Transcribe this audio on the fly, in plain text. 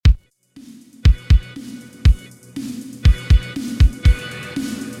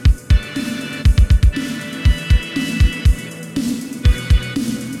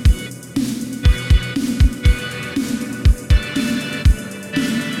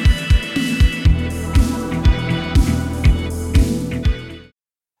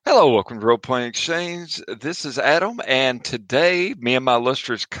Hello, welcome to Role Playing Exchange. This is Adam, and today me and my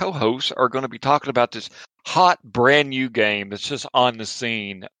illustrious co-hosts are going to be talking about this hot, brand new game that's just on the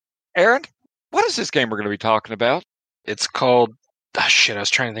scene. Aaron, what is this game we're going to be talking about? It's called... I was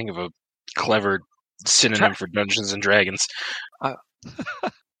trying to think of a clever synonym for Dungeons & Dragons.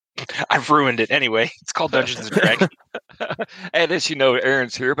 I've ruined it. Anyway, it's called Dungeons & Dragons. And as you know,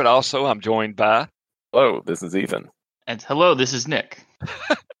 Aaron's here, but also I'm joined by... Hello, this is Ethan. And hello, this is Nick.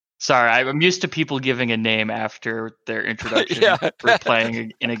 Sorry, I'm used to people giving a name after their introduction for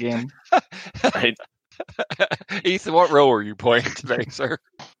playing in a game. Right. Ethan, what role are you playing today, sir?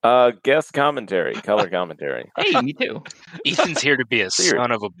 Guest commentary, color commentary. Hey, me too. Ethan's here to be a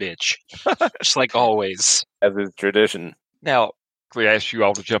son of a bitch. Just like always. As is tradition. Now, I ask you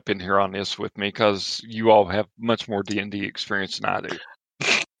all to jump in here on this with me because you all have much more D&D experience than I do.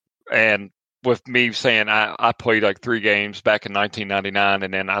 And with me saying I played like 3 games back in 1999,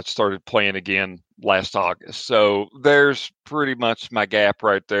 and then I started playing again last August. So there's pretty much my gap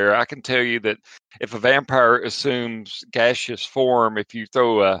right there. I can tell you that if a vampire assumes gaseous form, if you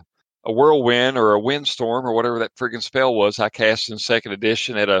throw a whirlwind or a windstorm or whatever that friggin' spell was I cast in 2nd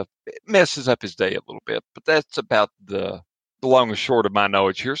edition, it messes up his day a little bit. But that's about the long and short of my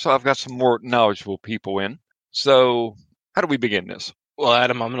knowledge here. So I've got some more knowledgeable people in. So how do we begin this? Well,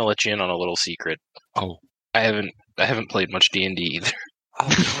 Adam, I'm going to let you in on a little secret. Oh, I haven't played much D&D either.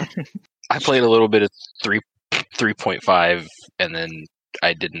 oh. I played a little bit of 3.5, and then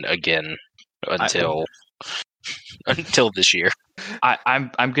I didn't again until this year. I'm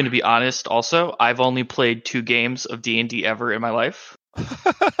going to be honest. Also, I've only played 2 games of D&D ever in my life.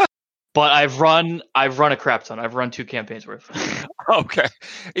 But I've run a crap ton. I've run 2 campaigns worth. Okay.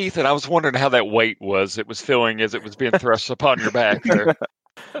 Ethan, I was wondering how that weight was. It was feeling as it was being thrust upon your back there.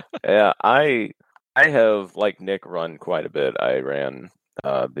 Yeah, I have, like Nick, run quite a bit. I ran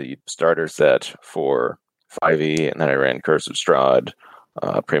the starter set for 5e, and then I ran Curse of Strahd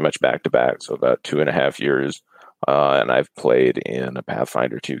pretty much back to back, so about 2.5 years. And I've played in a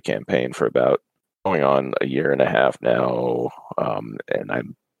Pathfinder 2 campaign for about going on a year and a half now, and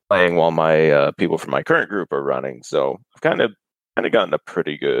I'm playing while my people from my current group are running. So I've kind of gotten a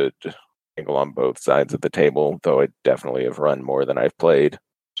pretty good angle on both sides of the table, though I definitely have run more than I've played.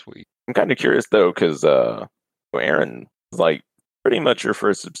 Sweet. I'm kind of curious though, because Aaron, is like pretty much your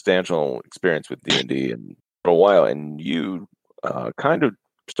first substantial experience with D&D in a while, and you kind of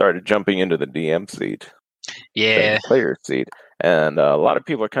started jumping into the DM seat, Yeah. the player seat, and a lot of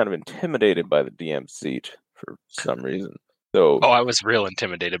people are kind of intimidated by the DM seat for some reason. So, Oh, I was real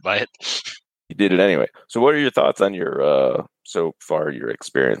intimidated by it. you did it anyway. So what are your thoughts on your so far your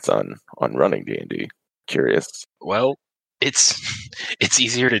experience on running D&D? Curious. Well, it's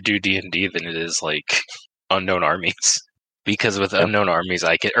easier to do D&D than it is like Unknown Armies, because with Unknown Armies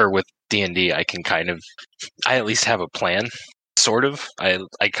with D&D I at least have a plan, sort of. I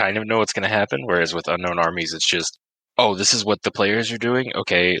kind of know what's going to happen, whereas with Unknown Armies it's just, oh, this is what the players are doing.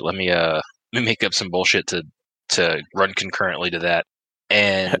 Okay, let me make up some bullshit to run concurrently to that.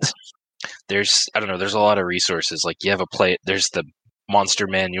 And there's a lot of resources. Like, you have there's the monster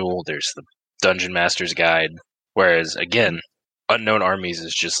manual, there's the Dungeon Master's Guide, whereas again, Unknown Armies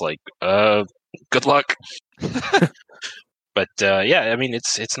is just like, good luck. But yeah, I mean,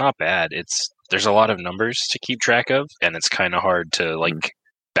 it's not bad. There's a lot of numbers to keep track of, and it's kind of hard to like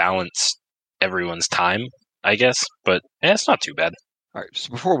balance everyone's time, I guess. But it's not too bad. All right,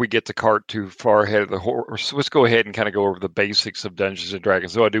 so before we get the cart too far ahead of the horse, let's go ahead and kind of go over the basics of Dungeons &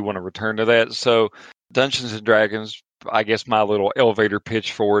 Dragons, though I do want to return to that. So Dungeons & Dragons, I guess my little elevator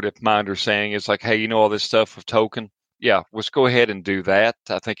pitch for it, if my understanding is like, hey, you know all this stuff with Tolkien? Yeah, let's go ahead and do that.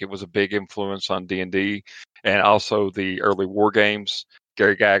 I think it was a big influence on D&D and also the early war games.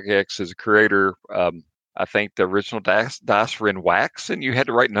 Gary Gygax is a creator. I think the original dice were in wax, and you had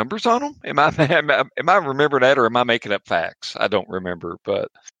to write numbers on them. Am I remembering that, or am I making up facts? I don't remember, but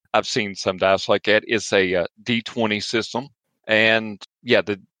I've seen some dice like that. It's a D20 system, and yeah,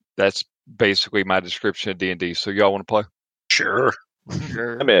 that's basically my description of D&D. So y'all want to play? Sure.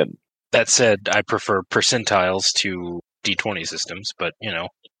 I'm in. That said, I prefer percentiles to D20 systems, but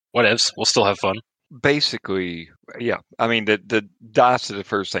whatevs. We'll still have fun. Basically, yeah. I mean, the dice is the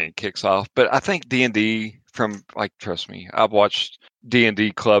first thing it kicks off, but I think D&D trust me, I've watched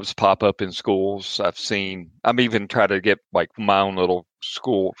D&D clubs pop up in schools. I'm even trying to get like my own little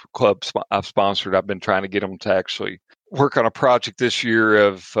school club I've sponsored. I've been trying to get them to actually work on a project this year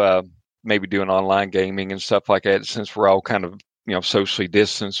of maybe doing online gaming and stuff like that, since we're all kind of socially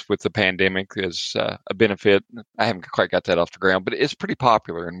distanced with the pandemic is a benefit. I haven't quite got that off the ground, but it's pretty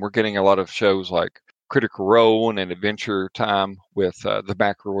popular, and we're getting a lot of shows like Critical Role and Adventure Time with the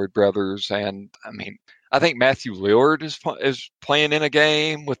McElroy brothers, and I mean, I think Matthew Lillard is playing in a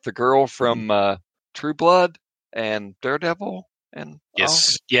game with the girl from True Blood and Daredevil, and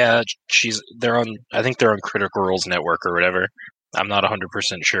Yes, yeah, they're on. I think they're on Critical Role's network or whatever. I'm not 100%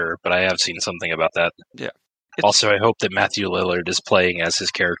 sure, but I have seen something about that. Yeah. Also, I hope that Matthew Lillard is playing as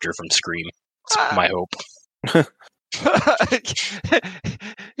his character from Scream. It's my hope.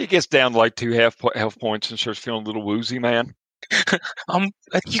 He gets down to like 2 health points and starts feeling a little woozy, man.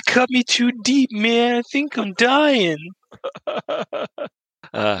 You cut me too deep, man. I think I'm dying.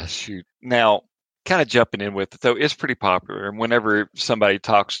 Shoot. Now, kind of jumping in with it, though, it's pretty popular. And whenever somebody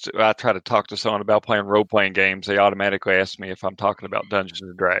I try to talk to someone about playing role-playing games, they automatically ask me if I'm talking about Dungeons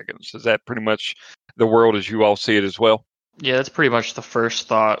and Dragons. Is that pretty much the world as you all see it as well? Yeah, that's pretty much the first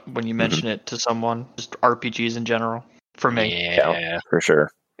thought when you mention it to someone. Just RPGs in general, for me. Yeah, for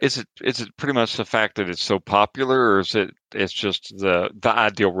sure. Is it pretty much the fact that it's so popular, or is it's just the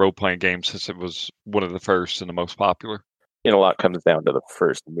ideal role-playing game since it was one of the first and the most popular? A lot comes down to the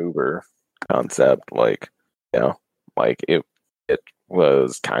first mover concept. Like it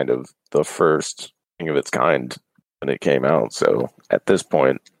was kind of the first thing of its kind when it came out. So at this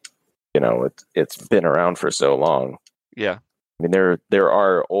point, it's been around for so long. Yeah. I mean, there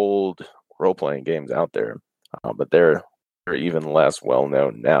are old role-playing games out there, but they're even less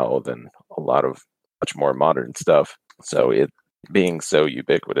well-known now than a lot of much more modern stuff. So it being so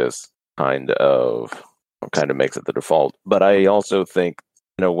ubiquitous kind of makes it the default. But I also think,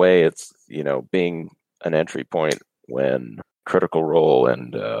 in a way, it's, being an entry point when Critical Role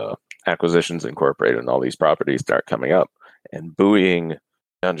and Acquisitions Incorporated and all these properties start coming up and buoying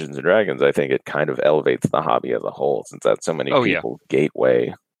Dungeons and Dragons. I think it kind of elevates the hobby as a whole, since that's so many people's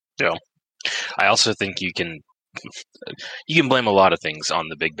gateway. Yeah. I also think you can blame a lot of things on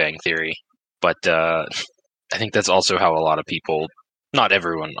The Big Bang Theory, but I think that's also how a lot of people, not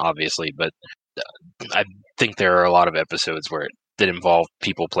everyone obviously, but I think there are a lot of episodes that involve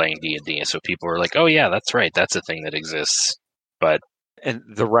people playing D&D, so people are like, oh yeah, that's right, that's a thing that exists. And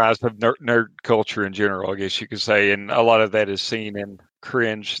the rise of nerd culture in general, I guess you could say, and a lot of that is seen in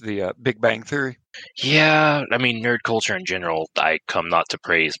Cringe, the Big Bang Theory. Yeah, I mean, nerd culture in general, I come not to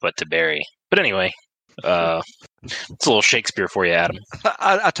praise, but to bury. But anyway, it's a little Shakespeare for you, Adam.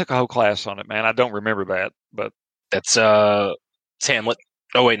 I took a whole class on it, man. I don't remember that, but that's it's Hamlet.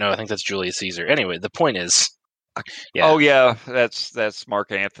 Oh wait, no, I think that's Julius Caesar. Anyway, the point is, yeah. Oh yeah, that's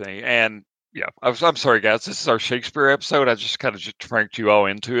Mark Antony, and yeah, I'm sorry, guys. This is our Shakespeare episode. I just kind of cranked you all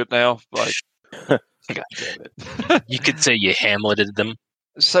into it now. Like, God damn it. You could say you Hamleted them.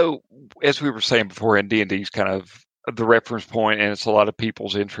 So, as we were saying before, and D&D is kind of the reference point, and it's a lot of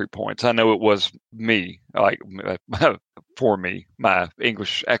people's entry points. I know it was me, for me, my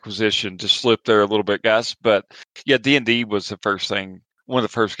English acquisition just slipped there a little bit, guys. But yeah, D&D was the first thing. One of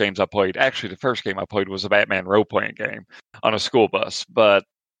the first games I played. Actually, the first game I played was a Batman role-playing game on a school bus. But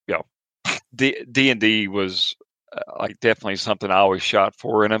D&D was definitely something I always shot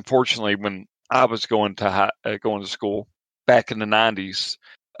for. And unfortunately, when I was going to school back in the 90s,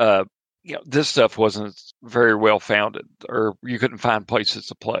 this stuff wasn't very well founded, or you couldn't find places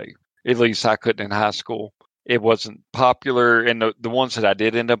to play. At least I couldn't in high school. It wasn't popular, and the ones that I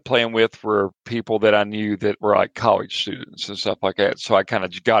did end up playing with were people that I knew that were like college students and stuff like that. So I kind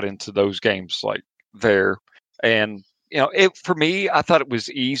of got into those games like there. And, for me, I thought it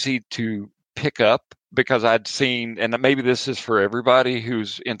was easy to pick up because I'd seen, and maybe this is for everybody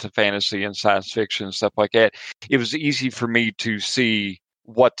who's into fantasy and science fiction and stuff like that. It was easy for me to see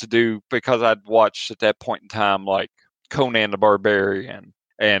what to do because I'd watched at that point in time like Conan the Barbarian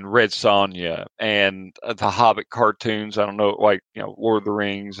and Red Sonja and the Hobbit cartoons. I don't know, Lord of the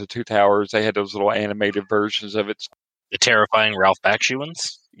Rings, the Two Towers. They had those little animated versions of it. The terrifying Ralph Bakshi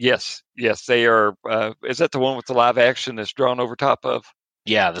ones? Yes, they are. Is that the one with the live action that's drawn over top of?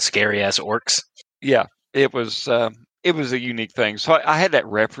 Yeah, the scary ass orcs. Yeah, it was a unique thing. So I had that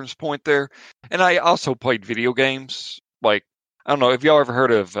reference point there, and I also played video games. Like, I don't know, have y'all ever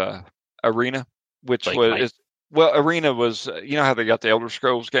heard of Arena? Which Arena was, how they got the Elder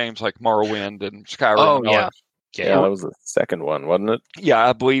Scrolls games like Morrowind and Skyrim. Oh, yeah. Yeah, that was the second one, wasn't it? Yeah,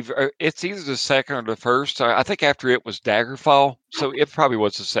 I believe it's either the second or the first. I think after it was Daggerfall, so it probably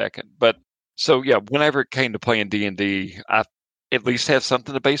was the second. But so yeah, whenever it came to playing D&D, I at least have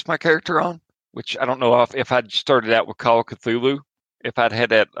something to base my character on. Which I don't know if I'd started out with Call of Cthulhu, if I'd had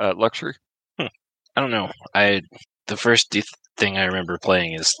that luxury. I don't know. The first thing I remember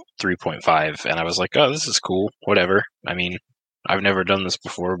playing is 3.5, and I was like, oh, this is cool. Whatever. I mean, I've never done this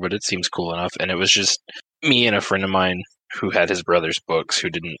before, but it seems cool enough. And it was just me and a friend of mine who had his brother's books, who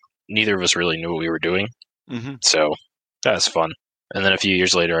didn't neither of us really knew what we were doing. Mm-hmm. So that was fun. And then a few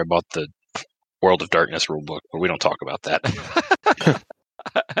years later, I bought the World of Darkness rulebook, but we don't talk about that.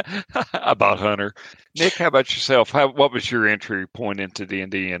 About Hunter. Nick, how about yourself? What was your entry point into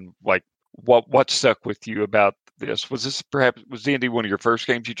D&D, and like what stuck with you about this? Was D&D one of your first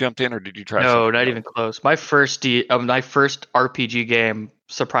games you jumped in, or did you try? No, something not else? even close. My first RPG game,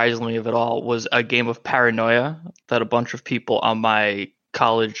 surprisingly of it all, was a game of Paranoia that a bunch of people on my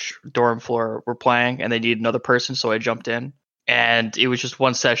college dorm floor were playing, and they needed another person, so I jumped in. And it was just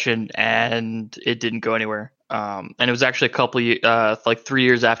one session, and it didn't go anywhere. And it was actually like 3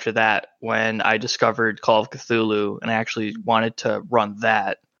 years after that when I discovered Call of Cthulhu, and I actually wanted to run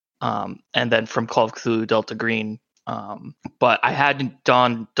that. And then from Call of Cthulhu Delta Green. But I hadn't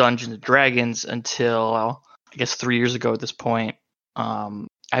done Dungeons and Dragons until I guess 3 years ago at this point.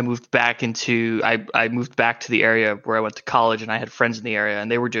 I moved back to the area where I went to college, and I had friends in the area,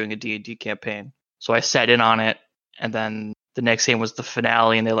 and they were doing a D&D campaign. So I sat in on it, and then the next game was the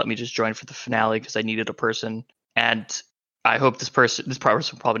finale, and they let me just join for the finale because I needed a person. And I hope this person will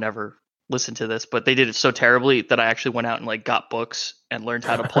probably never listen to this, but they did it so terribly that I actually went out and like got books and learned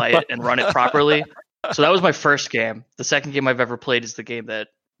how to play it and run it properly. So that was my first game. The second game I've ever played is the game that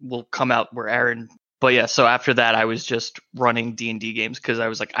will come out where Aaron. But yeah, so after that, I was just running D&D games because I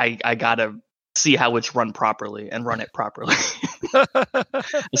was like, I gotta see how it's run properly and run it properly,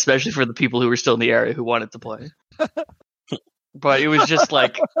 especially for the people who were still in the area who wanted to play. But it was just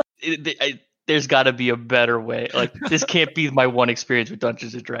like, there's got to be a better way. Like, this can't be my one experience with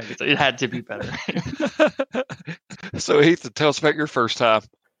Dungeons and Dragons. It had to be better. So, Heath, tell us about your first time.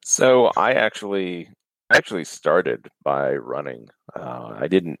 So I actually started by running. I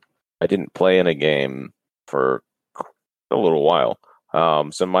didn't play in a game for a little while.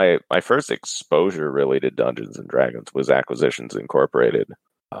 So my first exposure really to Dungeons and Dragons was Acquisitions Incorporated,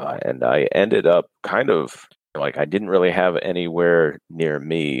 and I ended up kind of like I didn't really have anywhere near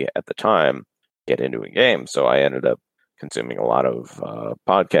me at the time get into a game, so I ended up consuming a lot of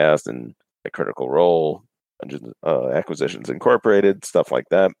podcasts and Critical Role, Acquisitions Incorporated, stuff like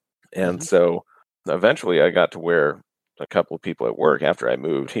that. And so eventually I got to where a couple of people at work after I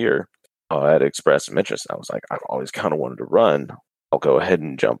moved here had expressed some interest. I was like, I've always kind of wanted to run. I'll go ahead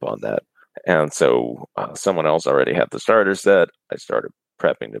and jump on that. And so someone else already had the starter set. I started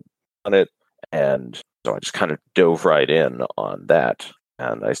prepping to run it. And so I just kind of dove right in on that.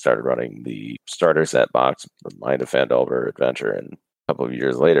 And I started running the starter set box with Mind of Phandelver Adventure. And a couple of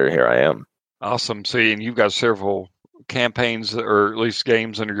years later, here I am. Awesome. See, and you've got several campaigns or at least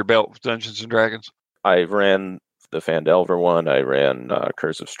games under your belt with Dungeons and Dragons. I ran the Phandelver one. I ran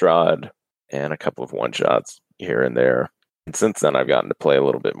Curse of Strahd and a couple of one-shots here and there. And since then, I've gotten to play a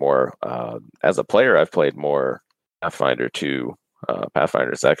little bit more. As a player, I've played more Pathfinder 2,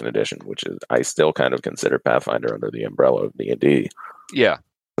 Pathfinder 2nd Edition, which is I still kind of consider Pathfinder under the umbrella of D&D. Yeah.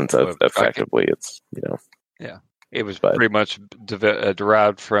 Since effectively it's, Yeah. It was pretty much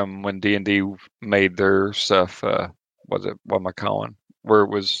derived from when D&D made their stuff. What am I calling? Where it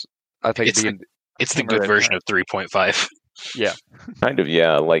was, I think it's the good version of 3.5. Yeah. Kind of,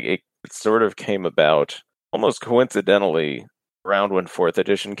 yeah. Like it sort of came about almost coincidentally around when 4th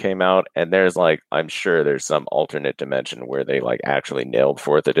edition came out, and I'm sure there's some alternate dimension where they like actually nailed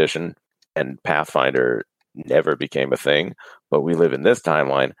 4th edition and Pathfinder never became a thing, but we live in this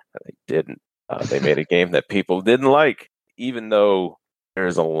timeline and they didn't. They made a game that people didn't like, even though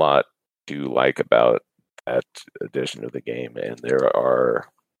there's a lot to like about that edition of the game, and there are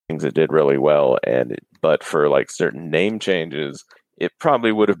things that did really well, but for like certain name changes, it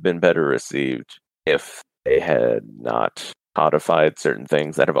probably would have been better received if they had not codified certain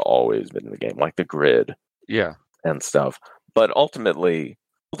things that have always been in the game, like the grid, and stuff. But ultimately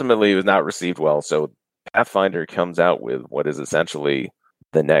it was not received well. So Pathfinder comes out with what is essentially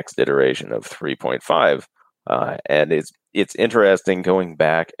the next iteration of 3.5, and it's interesting going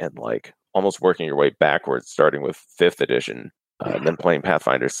back and like almost working your way backwards, starting with 5th edition, and then playing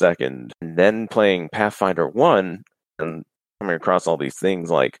Pathfinder 2nd, and then playing Pathfinder 1, and coming across all these things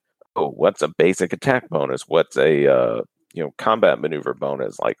like, oh, what's a basic attack bonus? What's a combat maneuver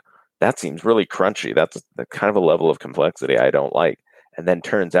bonus? Like, that seems really crunchy. That's the kind of a level of complexity I don't like. And then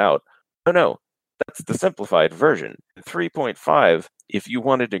turns out, oh no, that's the simplified version. 3.5, if you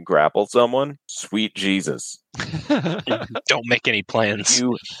wanted to grapple someone, sweet Jesus. Don't make any plans.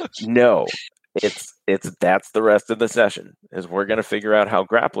 That's the rest of the session, is we're going to figure out how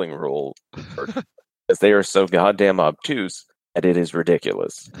grappling rules work, because they are so goddamn obtuse that it is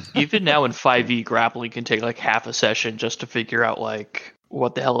ridiculous. Even now in 5e, grappling can take like half a session just to figure out like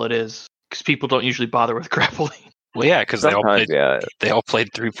what the hell it is, because people don't usually bother with grappling. Well, yeah, because they all played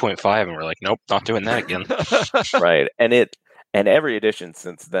 3.5, and we're like, nope, not doing that again. Right, and every edition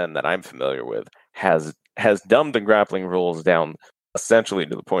since then that I'm familiar with has dumbed the grappling rules down essentially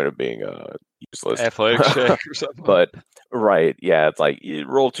to the point of being useless. Athletic check or something. But right, yeah, it's like you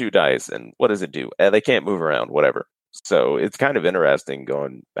roll 2 dice, and what does it do? They can't move around, whatever. So it's kind of interesting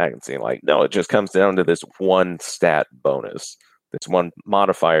going back and seeing like, no, it just comes down to this one stat bonus, this one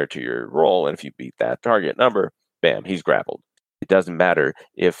modifier to your roll, and if you beat that target number, bam, he's grappled. It doesn't matter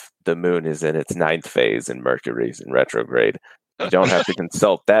if the moon is in its 9th phase and Mercury's in retrograde. You don't have to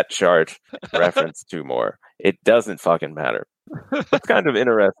consult that chart reference 2 more. It doesn't fucking matter. It's kind of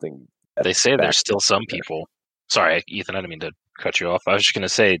interesting. They say there's still some people. Sorry, Ethan, I didn't mean to cut you off. I was just going to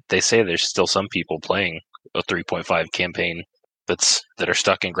say, they say there's still some people playing a 3.5 campaign that are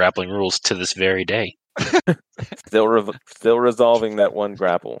stuck in grappling rules to this very day. Still resolving that one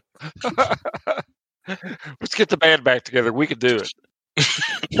grapple. Let's get the band back together. We could do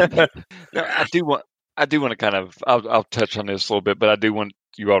it. No, I do want to kind of. I'll touch on this a little bit, but I do want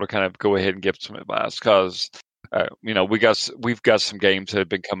you all to kind of go ahead and give some advice because we've got some games that have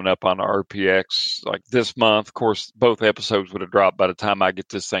been coming up on our RPX like this month. Of course, both episodes would have dropped by the time I get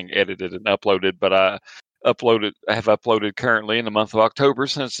this thing edited and uploaded, but I have uploaded currently in the month of October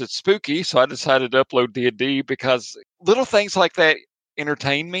since it's spooky. So I decided to upload D&D because little things like that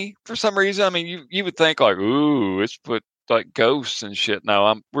entertain me for some reason. I mean, you would think like, ooh, it's put like ghosts and shit.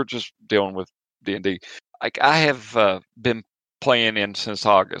 No, we're just dealing with D&D. Like I have been playing in since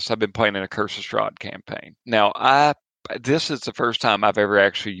August. I've been playing in a Curse of Strahd campaign. Now, this is the first time I've ever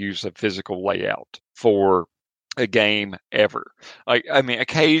actually used a physical layout for a game ever. Like, I mean,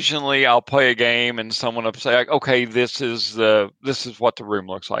 occasionally I'll play a game and someone will say, like, okay, this is what the room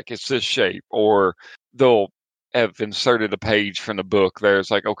looks like. It's this shape, or they'll have inserted a page from the book. There's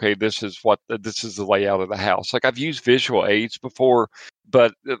like, okay, this is the layout of the house. Like I've used visual aids before,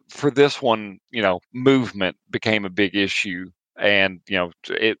 but for this one, movement became a big issue. And,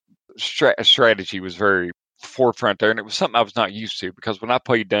 strategy was very forefront there. And it was something I was not used to because when I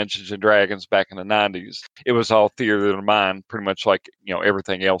played Dungeons and Dragons back in the 90s, it was all theater of the mind, pretty much like,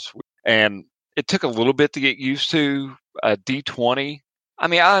 everything else. And it took a little bit to get used to D20. I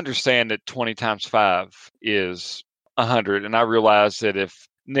mean, I understand that 20 times 5 is 100. And I realize that if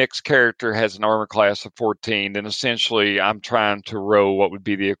Nick's character has an armor class of 14, then essentially I'm trying to roll what would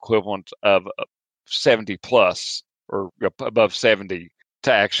be the equivalent of 70 plus or above 70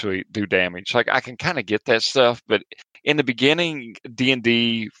 to actually do damage. Like I can kind of get that stuff, but in the beginning,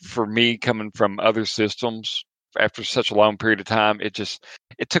 D&D for me coming from other systems after such a long period of time, it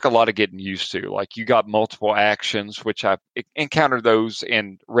took a lot of getting used to. Like you got multiple actions, which I encountered those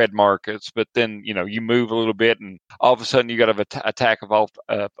in red markets, but then, you move a little bit and all of a sudden you got an attack of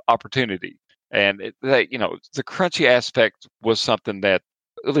opportunity. And the crunchy aspect was something that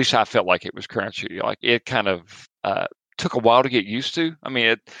at least I felt like it was crunchy. Like it kind of took a while to get used to. I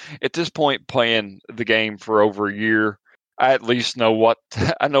mean, at this point, playing the game for over a year, I at least know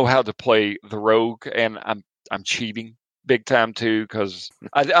I know how to play the rogue, and I'm cheating big time too because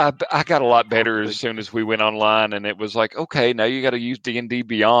I got a lot better as soon as we went online, and it was like, okay, now you got to use D&D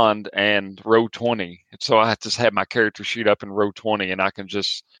Beyond and row 20. And so I just had my character sheet up in row 20, and I can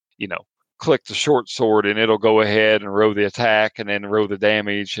just click the short sword and it'll go ahead and roll the attack and then roll the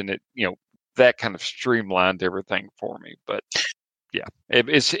damage, and it that kind of streamlined everything for me. But yeah,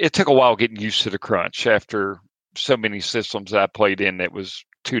 it took a while getting used to the crunch after so many systems that I played in that was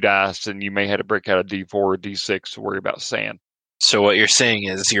 2 dice and you may have to break out a D4 or D6 to worry about sand. So what you're saying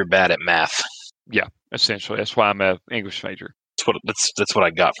is you're bad at math. Yeah, essentially. That's why I'm an English major. That's what I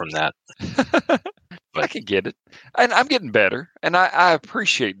got from that. I can get it. And I'm getting better. And I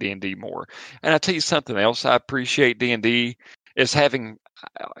appreciate D&D more. And I'll tell you something else I appreciate D&D is having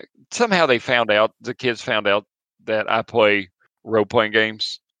somehow the kids found out that I play role-playing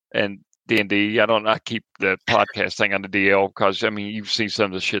games and D&D. I keep the podcast thing on the DL because, I mean, you've seen some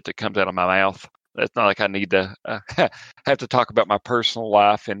of the shit that comes out of my mouth. It's not like I need to have to talk about my personal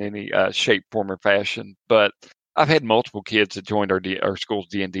life in any shape, form, or fashion. But I've had multiple kids that joined our school's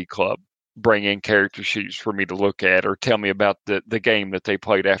D&D club bring in character sheets for me to look at or tell me about the game that they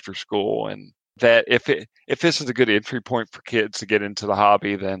played after school. And that if this is a good entry point for kids to get into the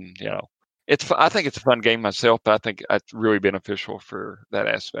hobby, then I think it's a fun game myself, but I think it's really beneficial for that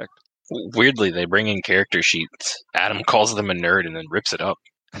aspect. Weirdly, they bring in character sheets. Adam calls them a nerd and then rips it up.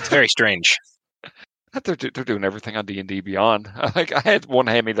 It's very strange. They're doing everything on D&D Beyond. Like I had one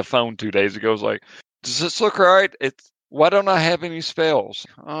hand me the phone 2 days ago. I was like, "Does this look right? Why don't I have any spells?"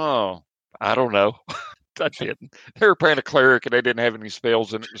 Oh, I don't know. I didn't. They were playing a cleric and they didn't have any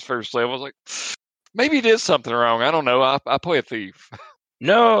spells in it. It was first level. I was like, Maybe you did something wrong. I don't know. I play a thief.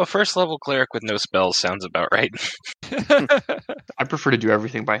 No, a first level cleric with no spells sounds about right. I prefer to do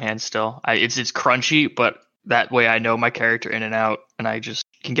everything by hand still. It's crunchy, but that way I know my character in and out, and I just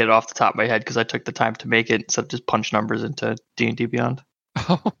can get it off the top of my head because I took the time to make it instead of just punch numbers into D&D Beyond.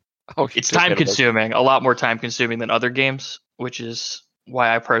 It's time consuming, a lot more time consuming than other games, which is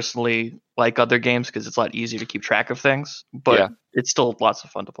why I personally like other games because it's a lot easier to keep track of things. But it's still lots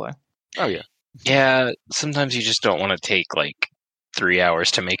of fun to play. Oh yeah. Yeah, sometimes you just don't want to take like 3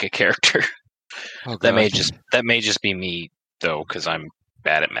 hours to make a character. Oh, that may just be me though, because I'm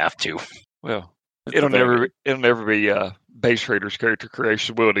bad at math too. Well, it'll never be Base Raiders character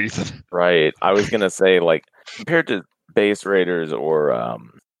creation, will it, Ethan? Right. I was gonna say, like, compared to Base Raiders or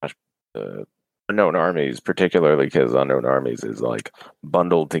Unknown Armies, particularly because Unknown Armies is like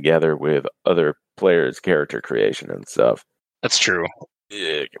bundled together with other players' character creation and stuff. That's true.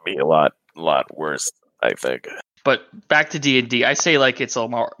 It can be a lot worse, I think. But back to D&D, I say like it's a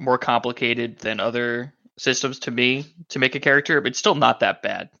more complicated than other systems to me to make a character, but it's still not that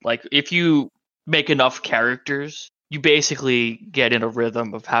bad. Like if you make enough characters, you basically get in a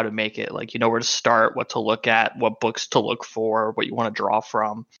rhythm of how to make it. Like you know where to start, what to look at, what books to look for, what you want to draw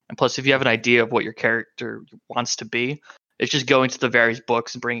from. And plus, if you have an idea of what your character wants to be, it's just going to the various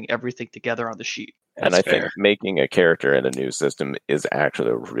books and bringing everything together on the sheet. And I think making a character in a new system is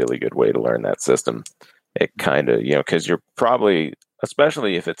actually a really good way to learn that system. It kind of, because you're probably,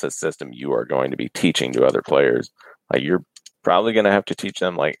 especially if it's a system you are going to be teaching to other players, like you're probably going to have to teach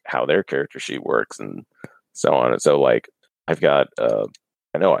them like how their character sheet works and so on. And so like I've got,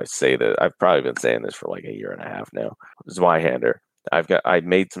 I know I say that, I've probably been saying this for like a year and a half now, Zweihander. I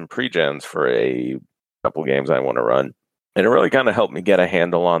made some pre-gens for a couple games I want to run. And it really kind of helped me get a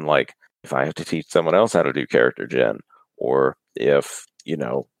handle on like, if I have to teach someone else how to do character gen, or if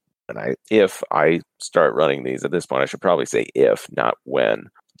I start running these, at this point I should probably say if, not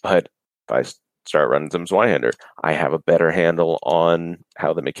when, but if I start running some Zweihander, I have a better handle on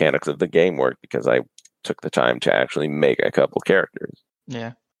how the mechanics of the game work because I took the time to actually make a couple characters.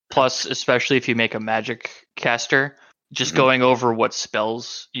 Yeah. Plus, especially if you make a magic caster, just going over what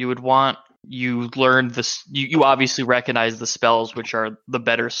spells you would want, you learn this. You obviously recognize the spells which are the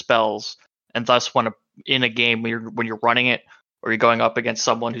better spells, and thus when in a game when you're running it, or you're going up against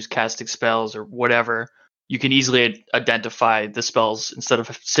someone who's casting spells or whatever, you can easily identify the spells instead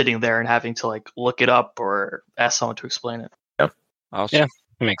of sitting there and having to like look it up or ask someone to explain it. Yeah, awesome. Yeah,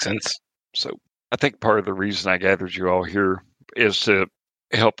 makes sense. So I think part of the reason I gathered you all here is to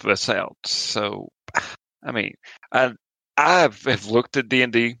help us out. So, I mean, I have looked at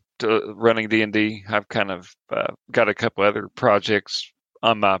D&D, running D&D. I've kind of got a couple other projects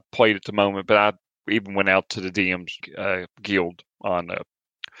on my plate at the moment, but I even went out to the DM's guild on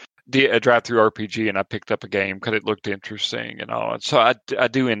a drive-through RPG, and I picked up a game because it looked interesting and all. So I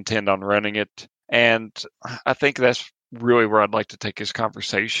do intend on running it, and I think that's really where I'd like to take this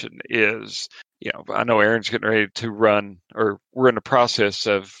conversation is, I know Aaron's getting ready to run, or we're in the process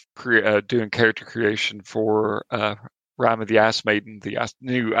of doing character creation for Rime of the Ice Maiden, the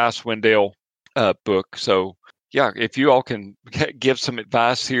new Icewind Dale book. So yeah, if you all can give some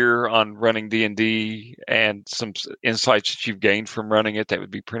advice here on running D&D and some insights that you've gained from running it, that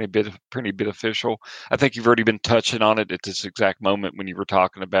would be pretty beneficial. I think you've already been touching on it at this exact moment when you were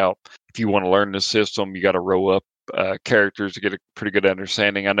talking about if you want to learn the system, you got to roll up characters to get a pretty good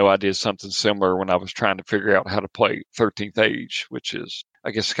understanding. I know I did something similar when I was trying to figure out how to play 13th Age, which is,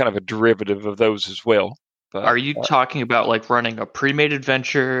 I guess, kind of a derivative of those as well. But, are you talking about like running a pre-made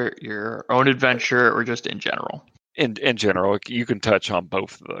adventure, your own adventure, or just in general? In general, you can touch on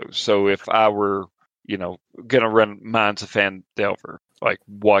both of those. So if I were, going to run Minds of Phandelver, like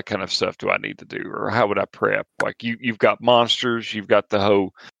what kind of stuff do I need to do, or how would I prep? Like you've got monsters, you've got the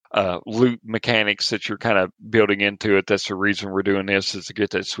whole loot mechanics that you're kind of building into it. That's the reason we're doing this, is to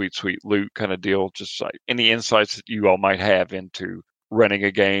get that sweet loot kind of deal. Just like any insights that you all might have into running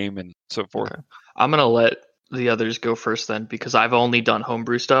a game and so forth. Okay. I'm going to let the others go first then, because I've only done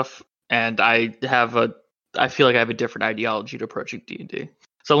homebrew stuff, and I feel like I have a different ideology to approaching D&D.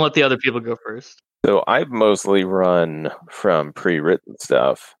 So I'll let the other people go first. So I've mostly run from pre-written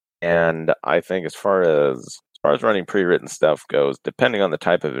stuff, and I think as far as running pre-written stuff goes, depending on the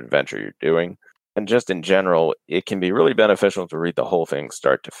type of adventure you're doing, and just in general, it can be really beneficial to read the whole thing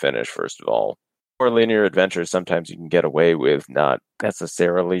start to finish, first of all. For linear adventures, sometimes you can get away with not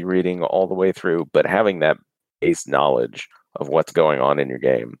necessarily reading all the way through, but having that base knowledge of what's going on in your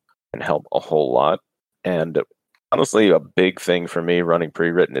game can help a whole lot. And honestly, a big thing for me running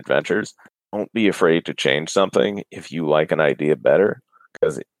pre-written adventures, don't be afraid to change something if you like an idea better,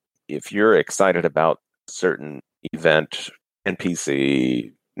 because if you're excited about a certain event,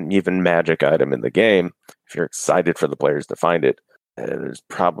 NPC, even magic item in the game, if you're excited for the players to find it, there's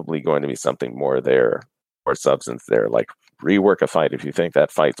probably going to be something more there, or substance there. Like, rework a fight. If you think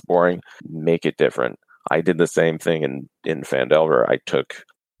that fight's boring, make it different. I did the same thing in Phandelver. I took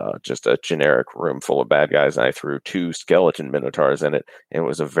just a generic room full of bad guys, and I threw 2 skeleton minotaurs in it, and it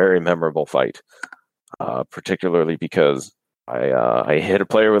was a very memorable fight, particularly because I hit a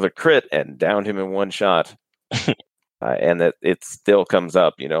player with a crit and downed him in one shot. And it still comes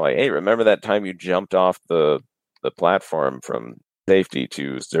up, like, hey, remember that time you jumped off the platform from safety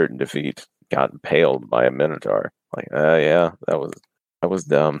to certain defeat, got impaled by a minotaur? Like, yeah, that was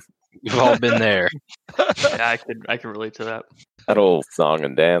dumb. We've all been there. Yeah, I can relate to that. That old song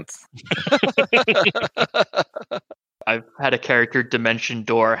and dance. I've had a character dimension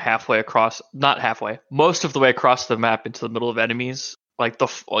door not halfway, most of the way across the map into the middle of enemies, like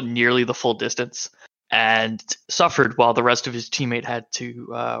nearly the full distance, and suffered while the rest of his teammate had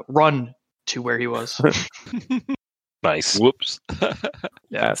to run to where he was. Nice. Whoops.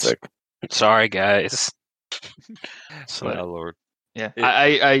 Classic. Sorry, guys. Oh, Lord. Yeah, I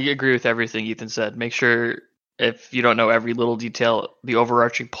agree with everything Ethan said. Make sure, if you don't know every little detail, the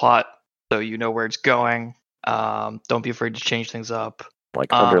overarching plot, so you know where it's going. Don't be afraid to change things up.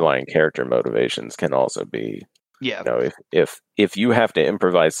 Like, underlying character motivations can also be, yeah. If you have to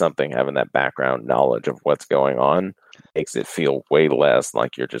improvise something, having that background knowledge of what's going on makes it feel way less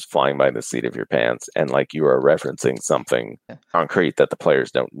like you're just flying by the seat of your pants, and like you are referencing something concrete that the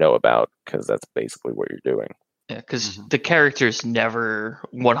players don't know about, because that's basically what you're doing. Yeah, because the characters never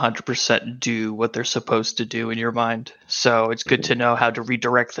 100% do what they're supposed to do in your mind. So it's good to know how to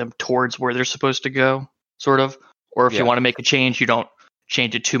redirect them towards where they're supposed to go, sort of. Or if you want to make a change, you don't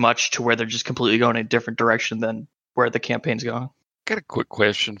change it too much to where they're just completely going in a different direction than where the campaign's going. Got a quick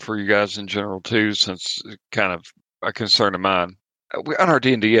question for you guys in general, too, since it's kind of a concern of mine. On our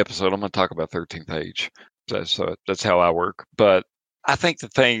D&D episode, I'm going to talk about 13th Age. So that's how I work. But I think the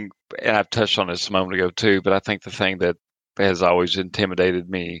thing, and I've touched on this a moment ago too, but I think the thing that has always intimidated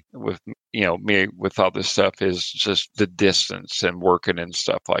me with all this stuff is just the distance and working and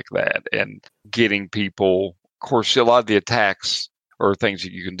stuff like that, and getting people. Of course, a lot of the attacks or things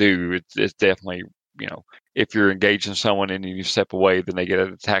that you can do, it's definitely, if you're engaging someone and you step away, then they get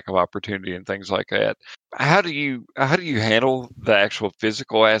an attack of opportunity and things like that. How do you handle the actual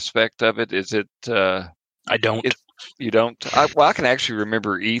physical aspect of it? Is it? I don't. You don't? I can actually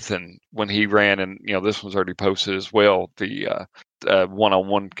remember Ethan when he ran, and this one's already posted as well. The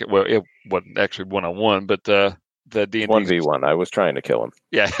one-on-one. Well, it wasn't actually one-on-one, but the D&D 1v1. I was trying to kill him.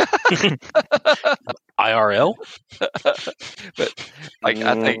 Yeah. IRL. But I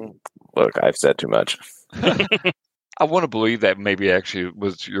think. Look, I've said too much. I want to believe that maybe actually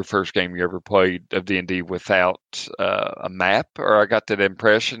was your first game you ever played of D&D without a map, or I got that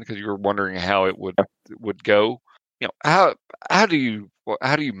impression because you were wondering how it would go. How do you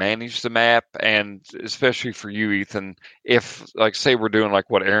manage the map, and especially for you, Ethan, if, like, say we're doing like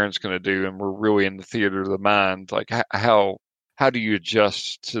what Aaron's going to do, and we're really in the theater of the mind, like how do you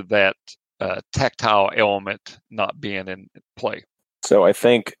adjust to that tactile element not being in play? So I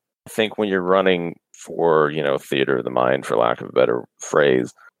think when you're running for theater of the mind, for lack of a better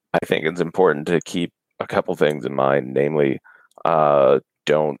phrase, I think it's important to keep a couple things in mind. Namely,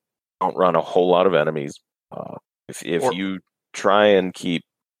 don't run a whole lot of enemies. If you try and keep,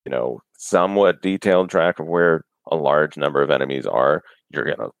 somewhat detailed track of where a large number of enemies are, you're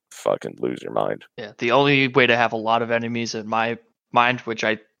going to fucking lose your mind. Yeah, the only way to have a lot of enemies in my mind, which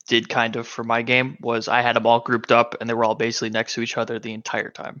I did kind of for my game, was I had them all grouped up and they were all basically next to each other the entire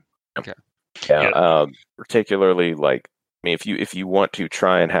time. Okay. Yeah. Particularly, like, I mean, if you want to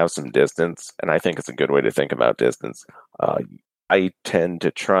try and have some distance, and I think it's a good way to think about distance, I tend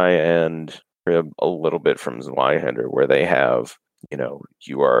to try and crib a little bit from Zweihander, where they have,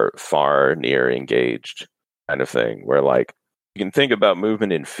 you are far, near, engaged kind of thing, where, like, you can think about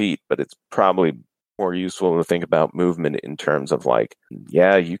movement in feet, but it's probably more useful to think about movement in terms of, like,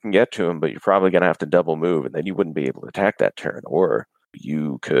 yeah, you can get to him, but you're probably going to have to double move, and then you wouldn't be able to attack that turn. Or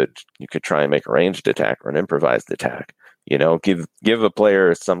you could try and make a ranged attack or an improvised attack. Give a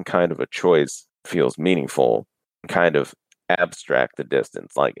player some kind of a choice feels meaningful, kind of abstract the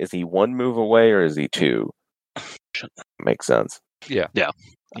distance. Like, is he one move away or is he two? Makes sense. Yeah.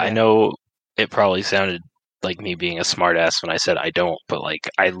 I know it probably sounded like me being a smartass when I said I don't, but, like,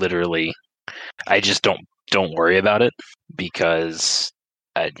 I just don't worry about it, because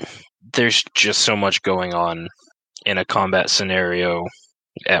there's just so much going on in a combat scenario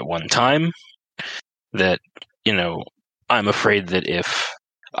at one time that, I'm afraid that if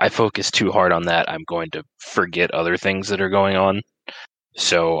I focus too hard on that, I'm going to forget other things that are going on.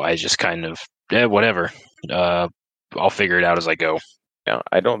 So I just kind of, whatever. I'll figure it out as I go. Yeah,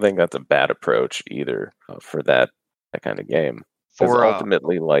 I don't think that's a bad approach either for that kind of game. Because For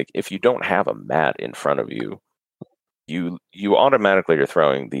ultimately, like, if you don't have a mat in front of you, you automatically are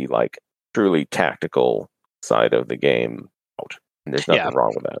throwing the like truly tactical side of the game out, and there's nothing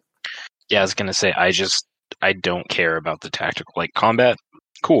wrong with that. Yeah, I was gonna say I don't care about the tactical, like combat.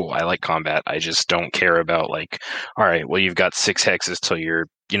 Cool, I like combat. I just don't care about like, all right, well you've got 6 hexes till you're,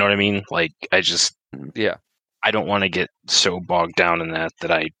 you know what I mean? Like I just Yeah. I don't want to get so bogged down in that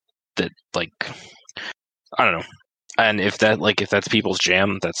like I don't know. And if that's people's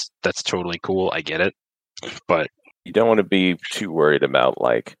jam, that's totally cool. I get it, but You don't want to be too worried about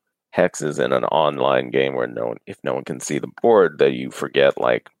like hexes in an online game where if no one can see the board, that you forget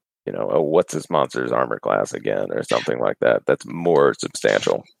like, you know, oh, what's this monster's armor class again, or something like that. That's more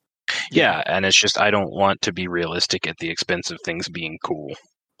substantial. yeah, and it's just I don't want to be realistic at the expense of things being cool.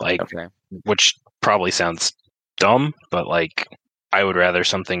 Like, Okay. which probably sounds dumb, but like I would rather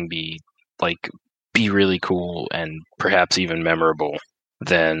something be really cool and perhaps even memorable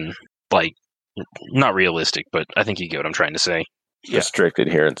than like not realistic, but I think you get what I'm trying to say. Yeah. A strict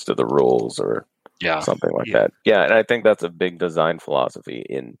adherence to the rules or Yeah. something like that. Yeah, and I think that's a big design philosophy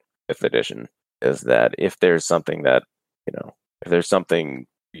in 5th edition, is that if there's something that, you know, if there's something,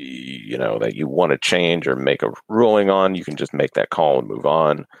 you know, that you want to change or make a ruling on, you can just make that call and move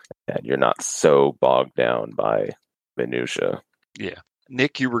on, and you're not so bogged down by minutia. Yeah.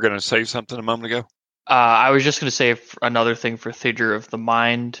 Nick, you were going to say something a moment ago? I was just going to say another thing for Theater of the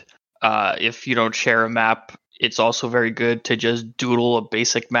Mind. If you don't share a map, it's also very good to just doodle a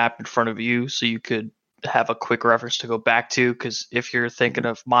basic map in front of you so you could have a quick reference to go back to. Because if you're thinking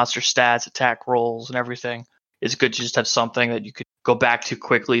of monster stats, attack rolls, and everything, it's good to just have something that you could go back to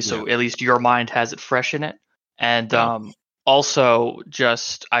quickly so at least your mind has it fresh in it. And also,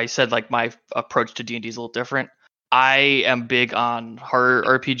 just I said like my approach to D&D is a little different. I am big on horror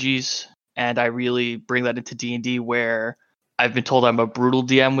RPGs, and I really bring that into D&D, where I've been told I'm a brutal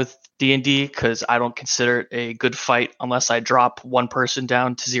DM with D&D because I don't consider it a good fight unless I drop one person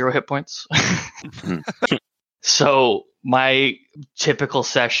down to 0 hit points. So my typical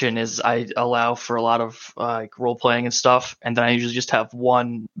session is I allow for a lot of like role playing and stuff, and then I usually just have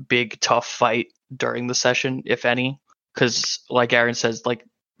one big tough fight during the session, if any, because like Aaron says, like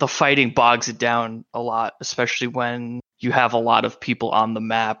the fighting bogs it down a lot, especially when you have a lot of people on the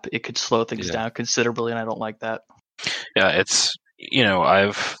map. It could slow things down considerably, and I don't like that. Yeah, it's, you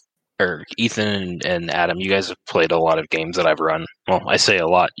know, Ethan and Adam, you guys have played a lot of games that I've run. Well, I say a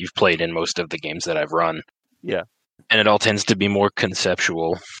lot. You've played in most of the games that I've run. Yeah. And it all tends to be more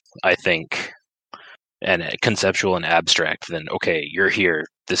conceptual, I think, and conceptual and abstract than, okay, you're here,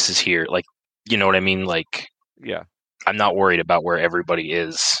 this is here. Like, you know what I mean? Like, Yeah. I'm not worried about where everybody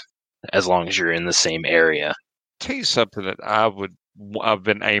is as long as you're in the same area. Tell you something that I've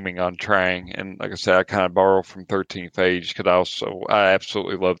been aiming on trying, and like I said, I kind of borrow from 13th Age because I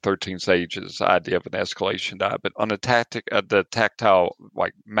absolutely love 13th Age's idea of an escalation die. But on the tactile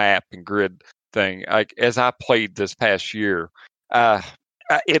like map and grid thing, as I played this past year,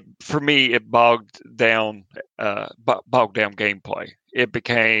 for me it bogged down gameplay. It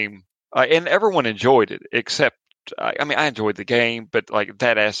became and everyone enjoyed it except. I mean, I enjoyed the game, but like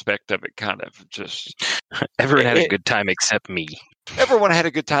that aspect of it kind of just. Everyone had a good time except me. Everyone had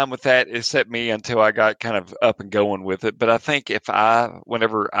a good time with that except me until I got kind of up and going with it. But I think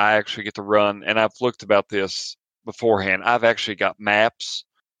whenever I actually get to run, and I've looked about this beforehand, I've actually got maps.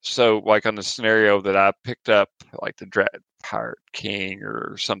 So like on the scenario that I picked up, like the Pirate King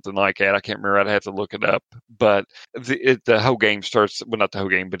or something like that, I can't remember. I'd have to look it up. But the whole game starts, well, not the whole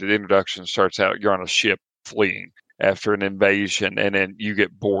game, but the introduction starts out, you're on a ship fleeing after an invasion, and then you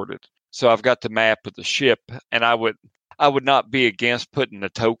get boarded. So I've got the map of the ship, and I would not be against putting the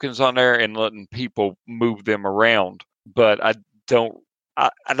tokens on there and letting people move them around, but I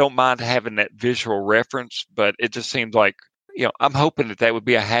don't mind having that visual reference. But it just seems like, you know, I'm hoping that would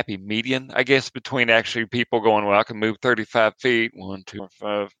be a happy median, I guess, between actually people going, well, I can move 35 feet, 1, 2,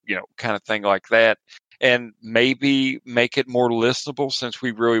 5, you know, kind of thing like that. And maybe make it more listenable, since we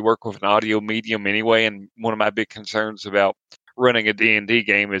really work with an audio medium anyway. And one of my big concerns about running a D&D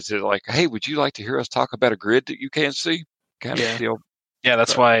game is that, like, hey, would you like to hear us talk about a grid that you can't see? Kind of deal. Yeah,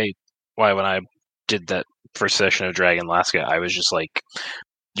 that's why when I did that first session of Dragon Laska, I was just like,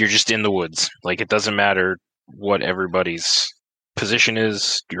 you're just in the woods. Like, it doesn't matter what everybody's position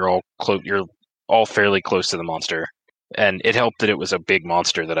is. You're all fairly close to the monster. And it helped that it was a big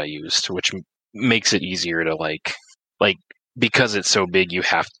monster that I used, which makes it easier to like because it's so big, you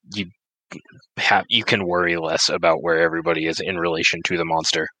can worry less about where everybody is in relation to the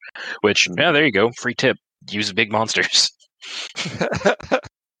monster. Which, yeah, there you go, free tip: use big monsters.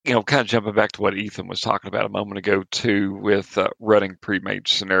 Kind of jumping back to what Ethan was talking about a moment ago too, with running pre-made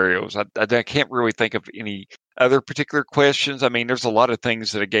scenarios. I can't really think of any other particular questions. I mean, there's a lot of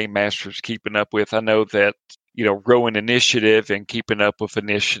things that a game master is keeping up with. I know that rowing initiative and keeping up with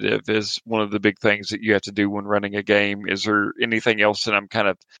initiative is one of the big things that you have to do when running a game. Is there anything else that I'm kind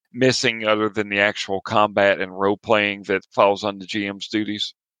of missing other than the actual combat and role playing that falls on the GM's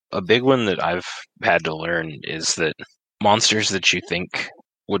duties? A big one that I've had to learn is that monsters that you think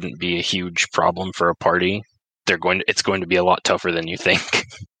wouldn't be a huge problem for a party, it's going to be a lot tougher than you think.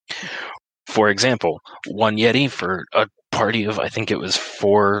 For example, one Yeti for a party of, I think it was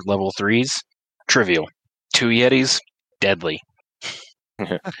 4 level 3s, trivial. 2 Yetis, deadly.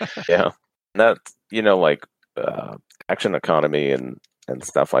 Yeah. That's, action economy and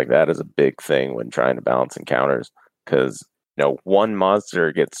stuff like that is a big thing when trying to balance encounters, because, one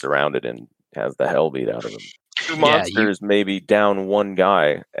monster gets surrounded and has the hell beat out of him. 2 monsters maybe down 1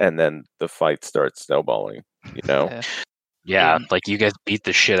 guy, and then the fight starts snowballing, Yeah, like you guys beat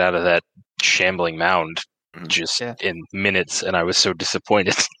the shit out of that shambling mound just in minutes, and I was so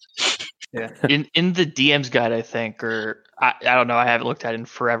disappointed. Yeah. In the DM's guide, I think, or I don't know, I haven't looked at it in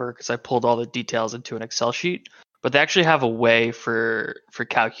forever because I pulled all the details into an Excel sheet, but they actually have a way for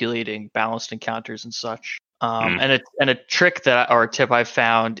calculating balanced encounters and such. And a trick or a tip I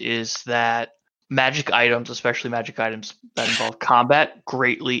found is that magic items, especially magic items that involve combat,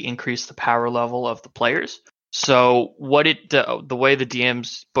 greatly increase the power level of the players. So the way the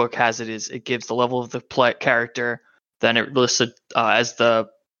DM's book has it is it gives the level of the character, then it lists it as the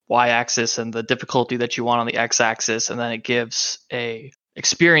y-axis and the difficulty that you want on the x-axis, and then it gives a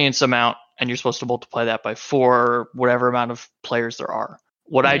experience amount, and you're supposed to multiply that by 4, whatever amount of players there are.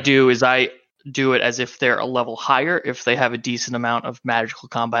 What I do is I do it as if they're a level higher, if they have a decent amount of magical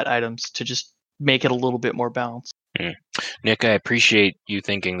combat items, to just make it a little bit more balanced. Nick, I appreciate you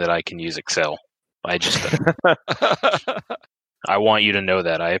thinking that I can use Excel. I want you to know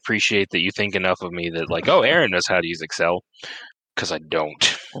that. I appreciate that you think enough of me that, like, oh, Aaron knows how to use Excel, because I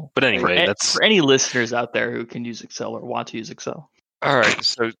don't. But anyway, that's for any listeners out there who can use Excel or want to use Excel. All right,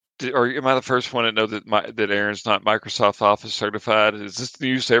 so am I the first one to know that Aaron's not Microsoft Office certified? Is this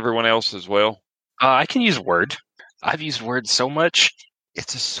news to everyone else as well? I can use Word. I've used Word so much.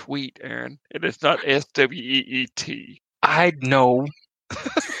 It's a suite, Aaron. It is not SWEET. I know.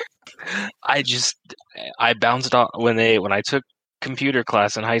 I bounced off when I took computer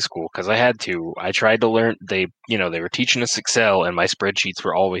class in high school because I had to. I tried to learn. They were teaching us Excel, and my spreadsheets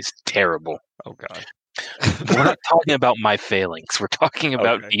were always terrible. Oh God. We're not talking about my failings. We're talking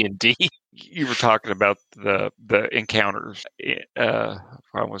about D&D. You were talking about the encounters. I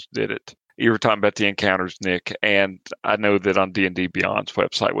almost did it. You were talking about the encounters, Nick, and I know that on D&D Beyond's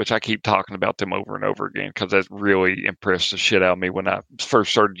website, which I keep talking about them over and over again because that really impressed the shit out of me when I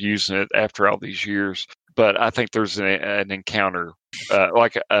first started using it after all these years. But I think there's an encounter,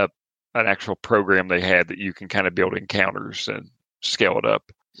 like an actual program they had that you can kind of build encounters and scale it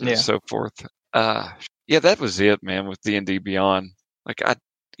up and so forth. That was it, man, with D&D Beyond. Like I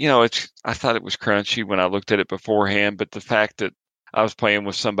thought it was crunchy when I looked at it beforehand, but the fact that I was playing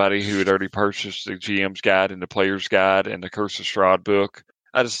with somebody who had already purchased the GM's guide and the player's guide and the Curse of Strahd book,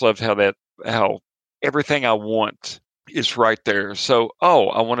 I just loved how everything I want is right there. So,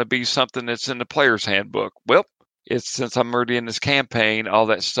 I want to be something that's in the player's handbook. Well, since I'm already in this campaign, all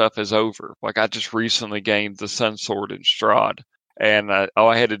that stuff is over. Like I just recently gained the Sun Sword in Strahd. And all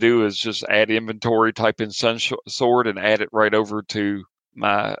I had to do is just add inventory, type in Sun Sword, and add it right over to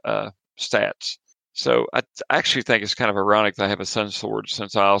my stats. So I actually think it's kind of ironic that I have a Sun Sword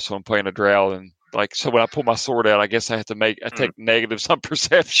since I also am playing a Drow. And so when I pull my sword out, I guess I take negatives on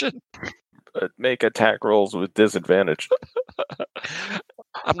perception. But make attack rolls with disadvantage.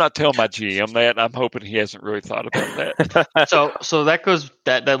 I'm not telling my GM that. I'm hoping he hasn't really thought about that. So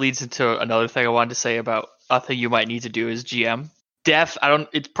that leads into another thing I wanted to say about a thing you might need to do as GM.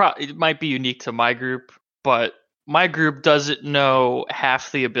 It might be unique to my group, but my group doesn't know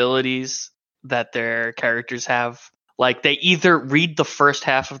half the abilities that their characters have. Like they either read the first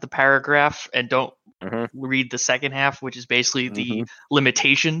half of the paragraph and don't read the second half, which is basically the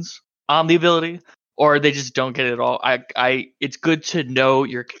limitations on the ability, or they just don't get it at all. It's good to know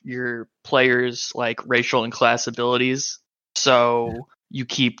your players' like racial and class abilities, so you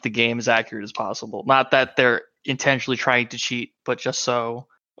keep the game as accurate as possible. Not that they're intentionally trying to cheat, but just so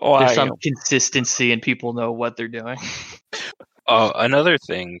there's some consistency and people know what they're doing. Another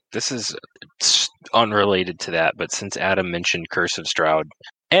thing, this is unrelated to that, but since Adam mentioned Curse of Strahd,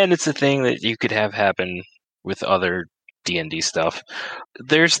 and it's a thing that you could have happen with other D&D stuff,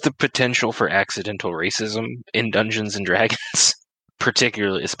 there's the potential for accidental racism in Dungeons and Dragons,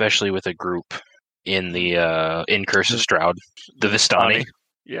 particularly, especially with a group in the in Curse of Strahd, the Vistani.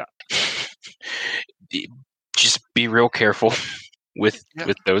 Yeah. Just be real careful with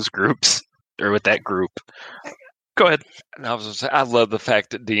those groups, or with that group. Go ahead. And I was gonna say, I love the fact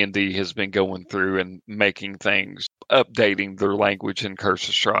that D&D has been going through and making things, updating their language in Curse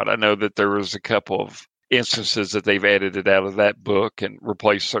of Strahd. I know that there was a couple of instances that they've edited out of that book and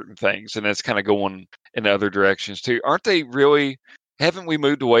replaced certain things, and that's kind of going in other directions too. Aren't they really? Haven't we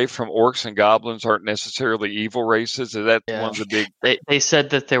moved away from orcs and goblins aren't necessarily evil races? Is that one of the big? They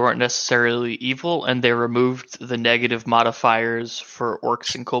said that they weren't necessarily evil, and they removed the negative modifiers for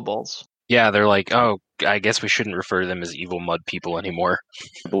orcs and kobolds. Yeah, they're like, oh, I guess we shouldn't refer to them as evil mud people anymore.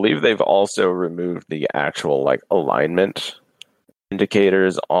 I believe they've also removed the actual alignment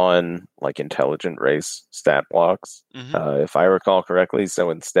indicators on intelligent race stat blocks, if I recall correctly.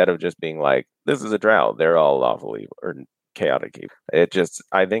 So instead of just being like, this is a drow, they're all lawful evil or chaotic evil,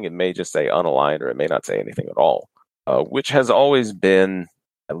 I think it may just say unaligned, or it may not say anything at all, which has always been,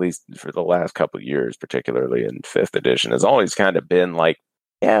 at least for the last couple of years, particularly in 5th edition, has always kind of been like,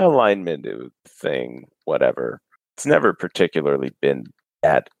 yeah, alignment thing, whatever. It's never particularly been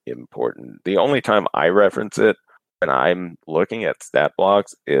that important. The only time I reference it when I'm looking at stat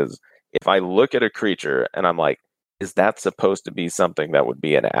blocks is if I look at a creature and I'm like, is that supposed to be something that would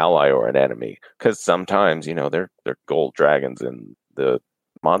be an ally or an enemy? Because sometimes, they're gold dragons in the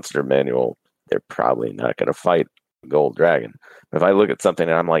monster manual. They're probably not going to fight a gold dragon. If I look at something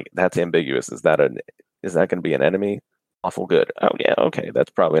and I'm like, that's ambiguous. Is that going to be an enemy? Awful good. Oh yeah, okay.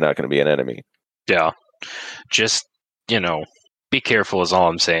 That's probably not going to be an enemy. Yeah, just be careful is all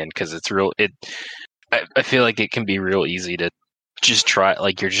I'm saying, because it's real. I feel like it can be real easy to just try,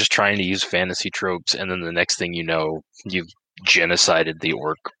 you're just trying to use fantasy tropes, and then the next thing you know, you've genocided the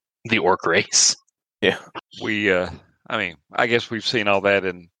orc race. Yeah, I guess we've seen all that,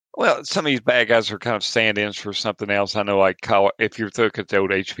 and some of these bad guys are kind of stand-ins for something else. I know, if you look at the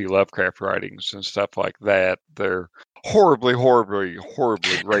old H.P. Lovecraft writings and stuff like that, they're horribly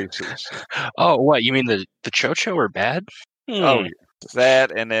racist. Oh, what, you mean the Chocho are bad? Oh,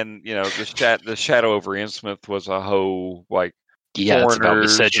 that, and then the Shadow over Innsmouth was a whole it's about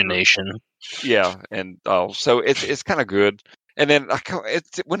miscegenation. And so it's kind of good. And then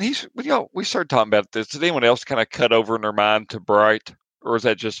when we started talking about this, did anyone else kind of cut over in their mind to Bright, or is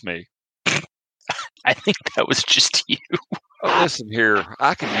that just me? I think that was just you. Oh, listen here,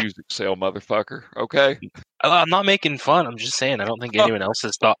 I can use Excel, motherfucker. Okay, I'm not making fun. I'm just saying I don't think anyone else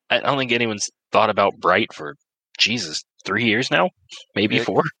has thought. I don't think anyone's thought about Bright for 3 years now, maybe Nick,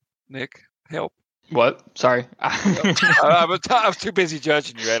 4. Nick, help. What? Sorry. I was too busy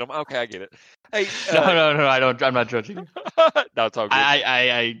judging you, Adam. Okay, I get it. Hey, no, I don't. I'm not judging you. No, it's all good.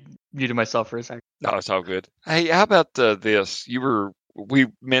 I muted myself for a second. No, it's all good. Hey, how about this? We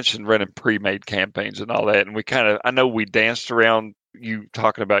mentioned running pre-made campaigns and all that, and I know we danced around you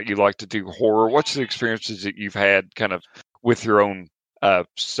talking about you like to do horror. What's the experiences that you've had kind of with your own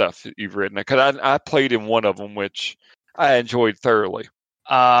stuff that you've written? Because I played in one of them, which I enjoyed thoroughly.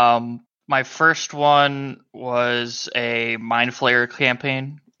 My first one was a Mind Flayer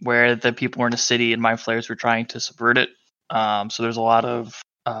campaign where the people were in a city and Mind Flayers were trying to subvert it. So there's a lot of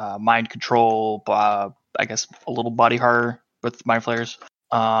mind control, I guess a little body horror with Mind Flayers.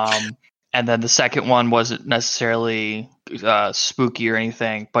 And then the second one wasn't necessarily spooky or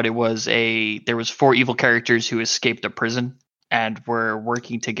anything, but there was 4 evil characters who escaped a prison and were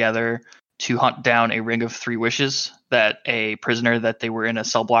working together to hunt down a ring of 3 wishes that a prisoner that they were in a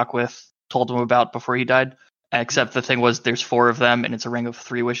cell block with told them about before he died. Except the thing was, there's 4 of them, and it's a ring of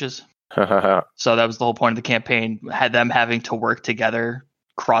 3 wishes. So that was the whole point of the campaign, had them having to work together,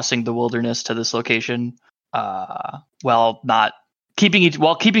 crossing the wilderness to this location, while keeping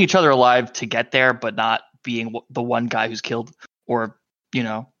each other alive to get there, but not being the one guy who's killed, or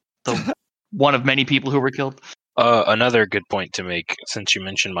the one of many people who were killed. Another good point to make, since you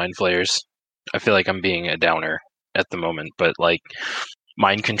mentioned Mind Flayers, I feel like I'm being a downer at the moment, but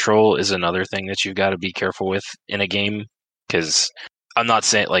mind control is another thing that you've got to be careful with in a game, because I'm not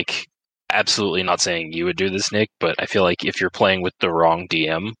saying, absolutely not saying you would do this, Nick, but I feel like if you're playing with the wrong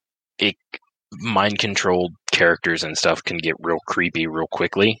DM, mind controlled characters and stuff can get real creepy real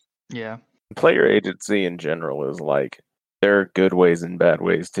quickly. Yeah. Player agency in general is there are good ways and bad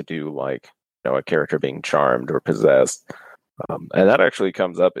ways to do a character being charmed or possessed. And that actually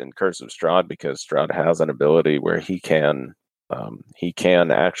comes up in Curse of Strahd, because Strahd has an ability where he can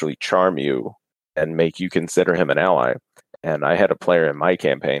actually charm you and make you consider him an ally. And I had a player in my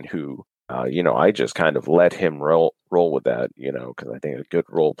campaign who, I just kind of let him roll with that, because I think a good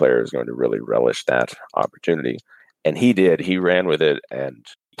role player is going to really relish that opportunity. And he did. He ran with it and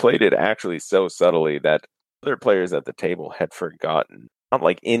played it actually so subtly that other players at the table had forgotten, not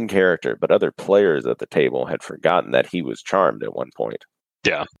like in character, but other players at the table had forgotten that he was charmed at one point.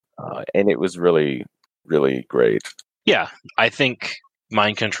 Yeah. And it was really, really great. Yeah, I think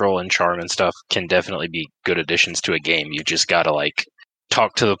mind control and charm and stuff can definitely be good additions to a game. You just gotta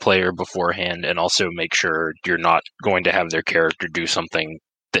talk to the player beforehand and also make sure you're not going to have their character do something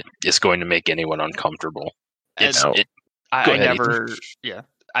that is going to make anyone uncomfortable. I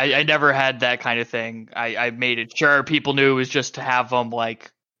never had that kind of thing. I made it sure people knew it was just to have them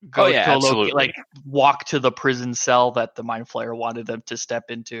absolutely. Walk to the prison cell that the mind flayer wanted them to step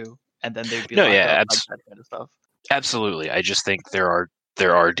into, and then they'd be that kind of stuff. Absolutely. I just think there are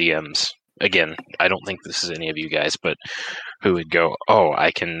DMs. Again, I don't think this is any of you guys, but who would go, "Oh,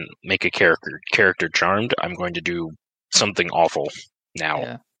 I can make a character charmed. I'm going to do something awful now."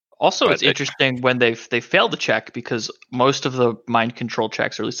 Yeah. Also, it's interesting when they fail the check, because most of the mind control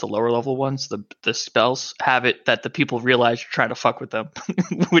checks, or at least the lower level ones, the spells have it that the people realize you're trying to fuck with them,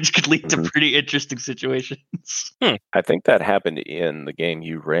 which could lead to pretty interesting situations. I think that happened in the game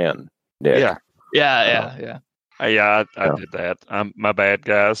you ran, Nick. Yeah. I did that. My bad,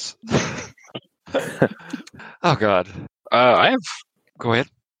 guys. Oh God. Go ahead.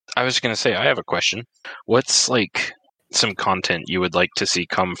 I was going to say I have a question. What's some content you would like to see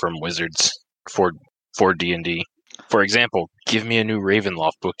come from Wizards for D&D? For example, give me a new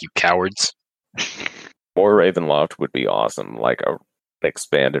Ravenloft book, you cowards. More Ravenloft would be awesome, like a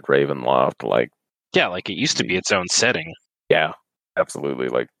expanded Ravenloft, it used to be its own setting. Yeah, absolutely.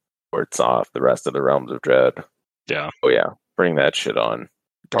 Where it's off the rest of the Realms of Dread. Yeah. Oh yeah, bring that shit on.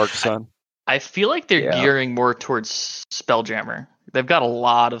 Dark Sun. I feel like they're gearing more towards Spelljammer. They've got a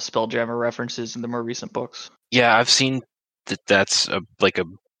lot of Spelljammer references in the more recent books. Yeah, I've seen that's a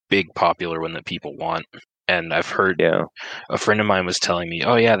big popular one that people want. And I've heard a friend of mine was telling me,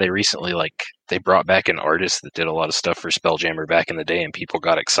 oh yeah, they recently they brought back an artist that did a lot of stuff for Spelljammer back in the day, and people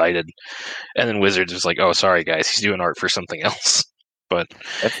got excited. And then Wizards was like, oh, sorry guys, he's doing art for something else. But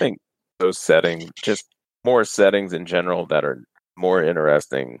I think those settings, just more settings in general that are more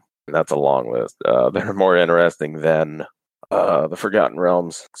interesting. That's a long list. That are more interesting than the Forgotten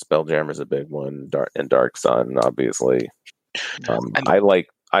Realms. Spelljammer is a big one, and Dark Sun, obviously. I like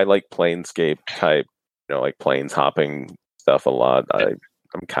Planescape type, planes hopping stuff a lot. I'm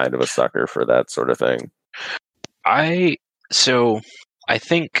kind of a sucker for that sort of thing. I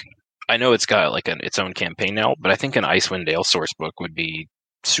think, I know it's got its own campaign now, but I think an Icewind Dale source book would be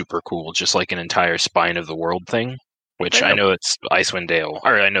super cool, just an entire Spine of the World thing, which I know it's Icewind Dale,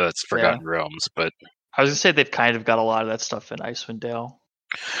 or I know it's Forgotten Realms, but I was going to say they've kind of got a lot of that stuff in Icewind Dale.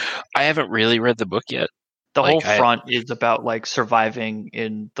 I haven't really read the book yet. The whole front is about surviving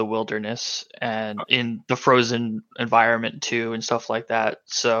in the wilderness and in the frozen environment too, and stuff like that.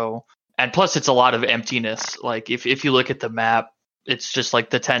 So, and plus it's a lot of emptiness. If you look at the map, it's just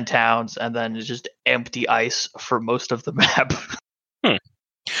the 10 towns, and then it's just empty ice for most of the map.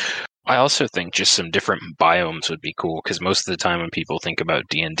 I also think just some different biomes would be cool, because most of the time when people think about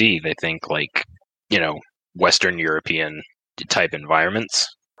D&D, they think Western European type environments.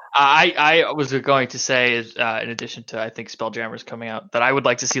 I was going to say, in addition to, I think Spelljammer's coming out, that I would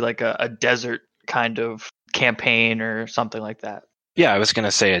like to see a desert kind of campaign or something like that. Yeah, I was going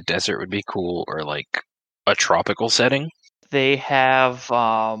to say a desert would be cool, or a tropical setting. They have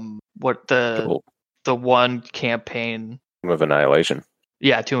the one campaign, Tomb of Annihilation.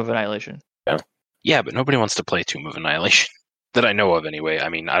 Yeah, Tomb of Annihilation. Yeah, but nobody wants to play Tomb of Annihilation that I know of anyway. I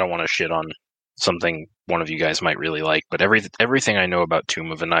mean, I don't want to shit on something one of you guys might really like, but everything I know about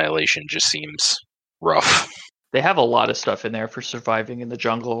Tomb of Annihilation just seems rough. They have a lot of stuff in there for surviving in the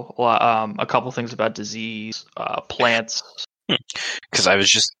jungle. A couple things about disease, plants. Because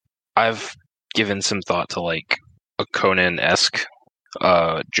I've given some thought to a Conan-esque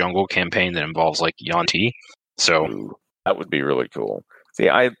jungle campaign that involves Yuan-ti. So ooh, that would be really cool. See,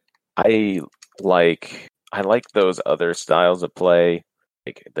 I like those other styles of play.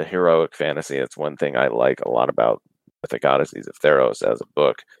 The heroic fantasy, it's one thing I like a lot about Mythic Odysseys of Theros as a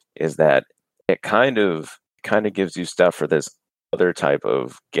book, is that it kind of gives you stuff for this other type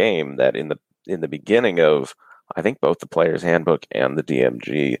of game that in the beginning of, I think, both the Player's Handbook and the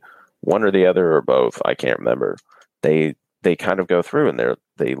DMG, one or the other or both, I can't remember, they kind of go through and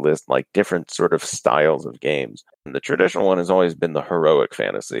they list different sort of styles of games. And the traditional one has always been the heroic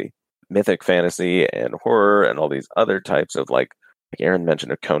fantasy. Mythic fantasy and horror and all these other types of Aaron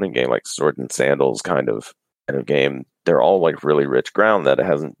mentioned, a Conan game like Sword and Sandals kind of game. They're all like really rich ground that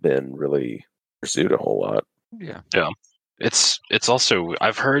hasn't been really pursued a whole lot. Yeah. It's also,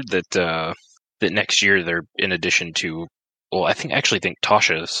 I've heard that that next year they're, in addition to, well, I think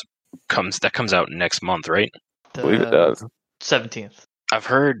Tasha's comes out next month, right? I believe it does. 17th. I've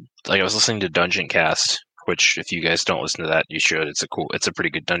heard, like, I was listening to Dungeon Cast, which if you guys don't listen to that, you should. It's a pretty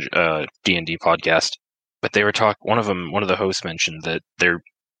good D&D podcast. But they were one of the hosts mentioned that they're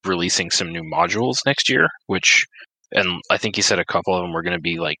releasing some new modules next year, and I think he said a couple of them were going to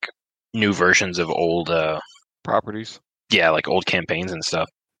be like new versions of old properties. Yeah, like old campaigns and stuff.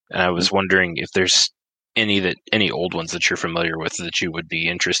 And I was wondering if there's any old ones that you're familiar with that you would be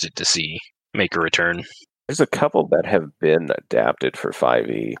interested to see make a return. There's a couple that have been adapted for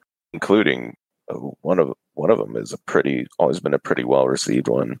 5e, including one of them is always been a pretty well received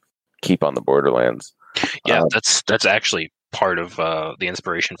one. Keep on the Borderlands. Yeah, that's actually part of the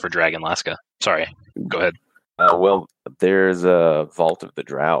inspiration for Dragonlasca. Sorry, go ahead. Well, there's Vault of the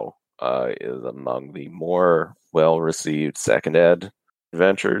Drow is among the more well received second ed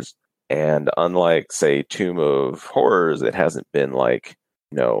adventures, and unlike say Tomb of Horrors, it hasn't been like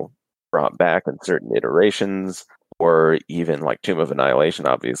brought back in certain iterations, or even like Tomb of Annihilation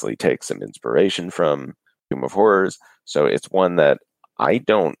obviously takes some inspiration from Tomb of Horrors. So it's one that I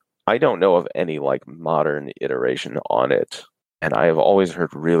don't know of any like modern iteration on it, and I have always heard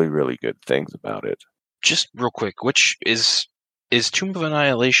really, really good things about it. Just real quick, which is Tomb of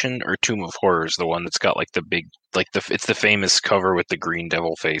Annihilation or Tomb of Horrors the one that's got like the big, like it's the famous cover with the green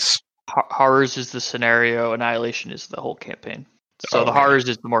devil face? Horrors is the scenario. Annihilation is the whole campaign. So the Horrors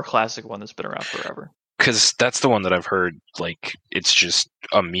is the more classic one that's been around forever. Because that's the one that I've heard, like, it's just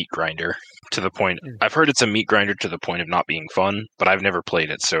a meat grinder to the point. I've heard it's a meat grinder to the point of not being fun, but I've never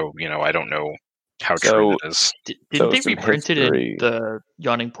played it, so, I don't know how true it is. Didn't they reprint it in the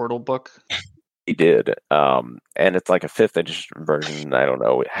Yawning Portal book? He did. And it's like a 5th edition version. I don't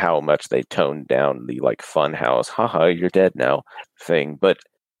know how much they toned down the, like, fun house, haha, you're dead now thing. But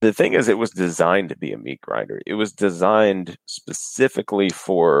the thing is, it was designed to be a meat grinder. It was designed specifically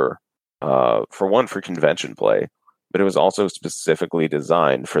for convention play, but it was also specifically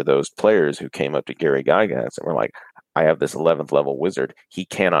designed for those players who came up to Gary Gygax and were like, I have this 11th level wizard. He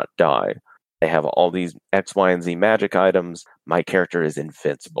cannot die. I have all these X, Y, and Z magic items. My character is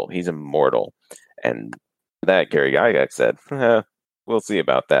invincible. He's immortal. And that Gary Gygax said, we'll see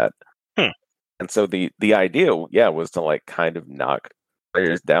about that. And so the idea, was to like kind of knock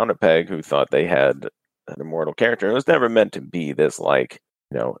players down a peg who thought they had an immortal character. It was never meant to be this like,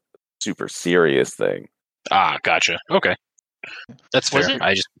 super serious thing. Gotcha. Okay. That's fair.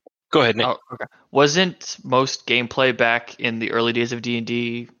 Go ahead, Nick. Oh, okay. Wasn't most gameplay back in the early days of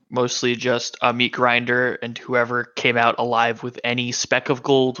D&D mostly just a meat grinder, and whoever came out alive with any speck of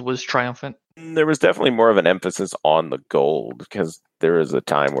gold was triumphant? There was definitely more of an emphasis on the gold, because there was a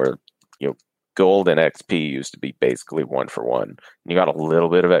time where gold and XP used to be basically 1 for 1. You got a little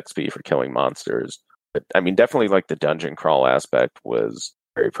bit of XP for killing monsters. But I mean, definitely like the dungeon crawl aspect was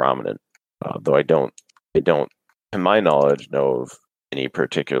very prominent. Though I don't, to my knowledge, know of any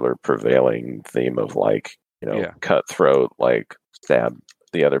particular prevailing theme of like, cutthroat, like stab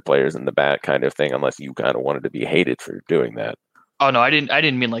the other players in the back kind of thing, unless you kind of wanted to be hated for doing that. Oh no, I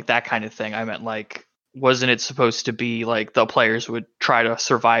didn't mean like that kind of thing. I meant like, wasn't it supposed to be like the players would try to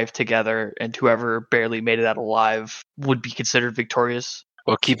survive together, and whoever barely made it out alive would be considered victorious?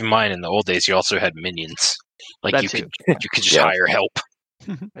 Well, keep in mind, in the old days, you also had minions. Like you could just hire help.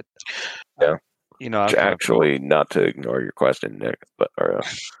 Yeah, actually, not to ignore your question, Nick, but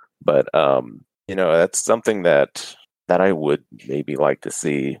that's something that I would maybe like to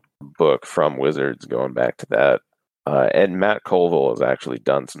see a book from Wizards going back to that. And Matt Colville has actually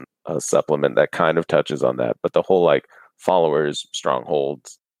done a supplement that kind of touches on that, but the whole like followers,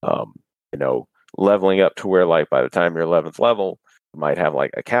 strongholds, leveling up to where like by the time you're 11th level, you might have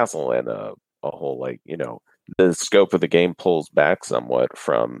like a castle and a whole like the scope of the game pulls back somewhat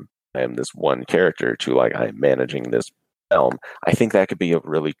from I am this one character to like I'm managing this realm. I think that could be a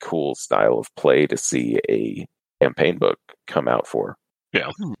really cool style of play to see a campaign book come out for. Yeah,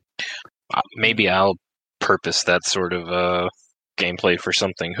 maybe I'll purpose that sort of gameplay for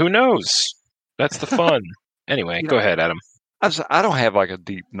something. Who knows? That's the fun. Anyway, go ahead, Adam. I don't have like a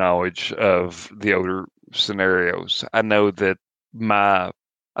deep knowledge of the older scenarios. I know that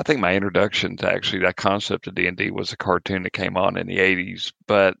I think my introduction to actually that concept of D&D was a cartoon that came on in the 80s,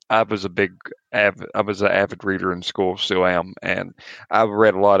 but I was an avid reader in school, still am, and I've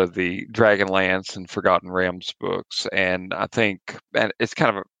read a lot of the Dragonlance and Forgotten Realms books, and I think, and it's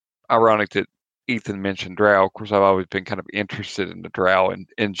kind of ironic that Ethan mentioned Drow. Of course, I've always been kind of interested in the Drow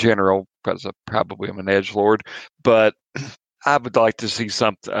in general because I probably am an edgelord, but I would like to see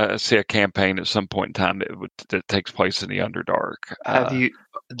see a campaign at some point in time that takes place in the Underdark. Have you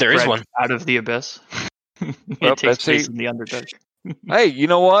There is read one. Out of the Abyss? Well, It takes place see- in the Underdark. Hey, you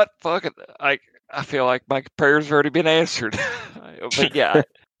know what? Fuck it. I feel like my prayers already been answered. But yeah,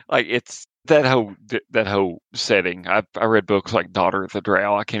 like it's that whole setting. I read books like Daughter of the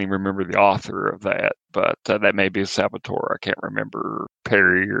Drow. I can't even remember the author of that, but that may be a Salvatore. I can't remember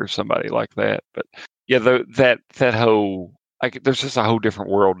Perry or somebody like that. But yeah, that whole there's just a whole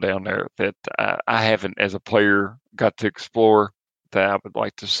different world down there that I haven't, as a player, got to explore that I would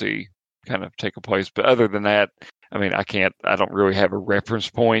like to see kind of take a place. But other than that, I mean, I don't really have a reference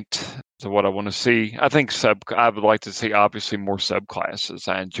point to what I want to see. I think I would like to see obviously more subclasses.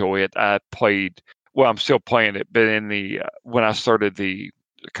 I enjoy it. I'm still playing it, but when I started the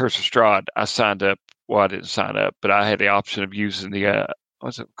Curse of Strahd, I signed up. Well, I didn't sign up, but I had the option of using the,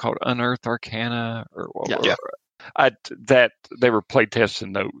 what's it called? Unearthed Arcana Yeah. that they were play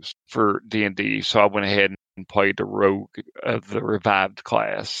testing those for D&D. So I went ahead and played the rogue of the revived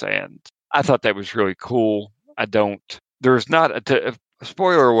class. And I thought that was really cool. There's not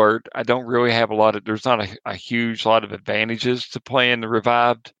spoiler alert. I don't really have there's not a huge lot of advantages to playing the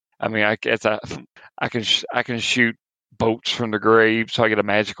revived. I mean, I guess I can shoot bolts from the grave, so I get a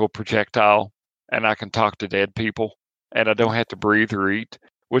magical projectile, and I can talk to dead people, and I don't have to breathe or eat.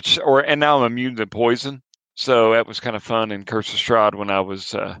 And now I'm immune to poison, so that was kind of fun in Curse of Strahd when I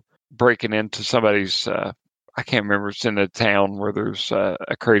was breaking into somebody's. I can't remember. It's in a town where there's a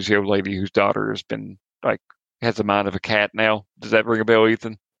crazy old lady whose daughter has been has the mind of a cat now. Does that ring a bell,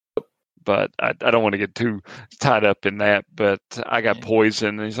 Ethan? But I don't want to get too tied up in that. But I got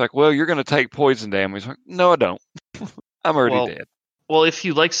poison, and he's like, "Well, you're going to take poison damage." Like, no, I don't. I'm already dead. Well, if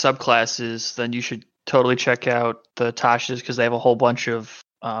you like subclasses, then you should totally check out the Tashas because they have a whole bunch of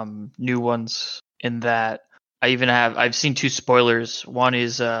new ones in that. I've seen 2 spoilers. One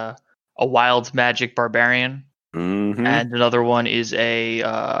is a wild magic barbarian, Mm-hmm. and another one is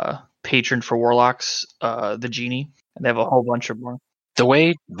a patron for warlocks, the genie. And they have a whole bunch of more. The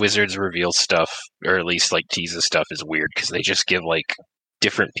way Wizards reveal stuff, or at least like teases stuff, is weird because they just give like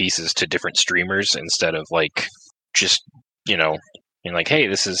different pieces to different streamers instead of like just being like, hey,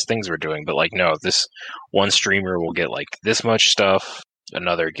 this is things we're doing. But like, no, this one streamer will get like this much stuff,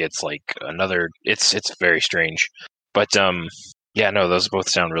 another gets like another. It's very strange. But yeah, no, those both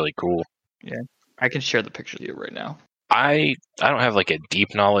sound really cool. Yeah, I can share the picture with you right now. I don't have like a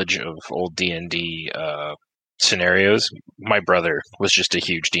deep knowledge of old D&D scenarios. My brother was just a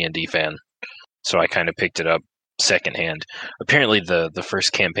huge D&D fan, so I kind of picked it up secondhand. Apparently, the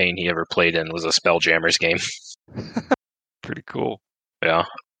first campaign he ever played in was a Spelljammers game. Pretty cool. Yeah.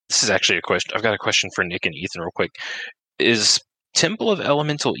 This is actually a question. I've got a question for Nick and Ethan real quick. Is Temple of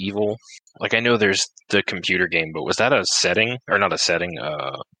Elemental Evil, like I know there's the computer game, but was that a setting, or not a setting,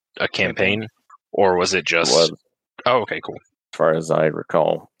 a campaign? Or was it just... It was. Oh, okay, cool. As far as I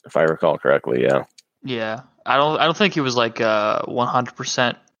recall, if I recall correctly, yeah. Yeah, I don't think it was like a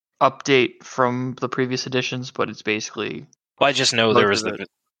 100% update from the previous editions, but it's basically. Well, I just know there was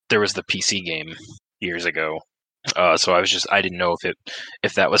most of the PC game years ago, so I didn't know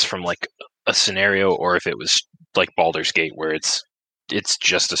if that was from like a scenario or if it was like Baldur's Gate where it's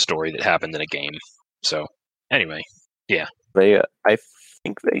just a story that happened in a game. So anyway, yeah. I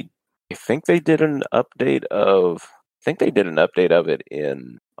think they did an update of. I think they did an update of it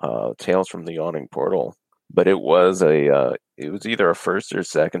in Tales from the Yawning Portal, but it was either a first or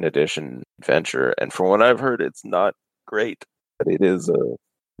second edition adventure, and from what I've heard, it's not great, but it is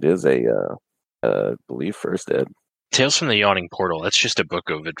I believe first ed. Tales from the Yawning Portal. That's just a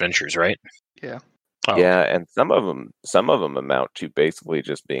book of adventures, right? Yeah. Oh. Yeah, and some of them amount to basically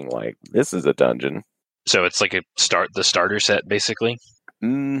just being like, this is a dungeon. So it's like the starter set, basically.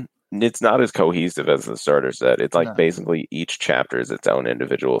 It's not as cohesive as the starter set. It's like No. basically each chapter is its own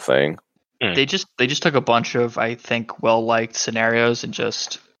individual thing. They just took a bunch of, I think, well-liked scenarios and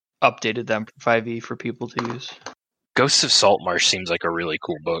just updated them for 5e for people to use. Ghosts of Saltmarsh seems like a really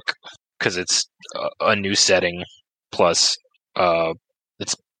cool book because it's a new setting, plus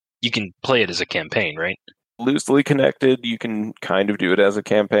you can play it as a campaign, right? Loosely connected, you can kind of do it as a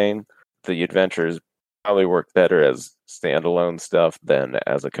campaign. The adventures probably work better as standalone stuff than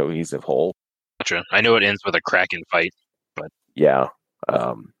as a cohesive whole. Gotcha. I know it ends with a Kraken fight, but yeah.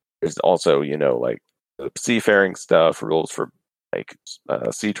 There's also, like seafaring stuff, rules for like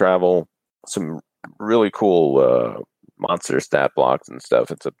sea travel, some really cool monster stat blocks and stuff.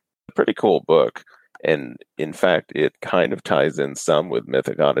 It's a pretty cool book. And in fact, it kind of ties in some with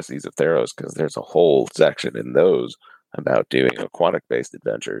Mythic Odysseys of Theros because there's a whole section in those about doing aquatic-based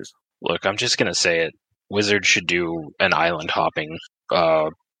adventures. Look, I'm just gonna say it. Wizards should do an island hopping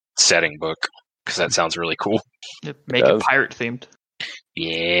setting book because that sounds really cool. Make it pirate themed.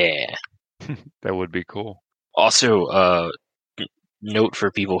 Yeah. That would be cool. Also, note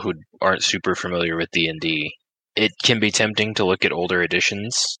for people who aren't super familiar with D&D, it can be tempting to look at older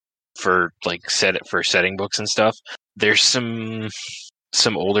editions for like setting books and stuff. There's some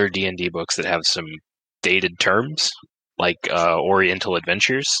older D&D books that have some dated terms, like Oriental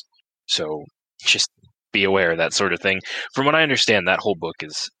Adventures. So just be aware of that sort of thing. From what I understand, that whole book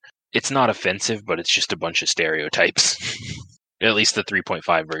it's not offensive, but it's just a bunch of stereotypes. At least the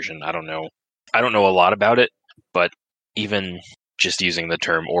 3.5 version. I don't know a lot about it, but even just using the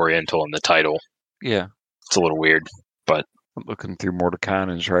term Oriental in the title, yeah, it's a little weird. But I'm looking through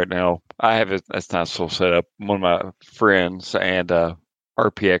Mordekainen's right now. I have it. That's not so set up. One of my friends and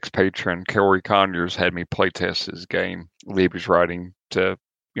RPX patron Corey Conyers had me playtest his game. He was writing to,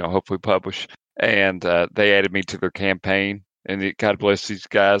 hopefully publish, and they added me to their campaign. And God bless these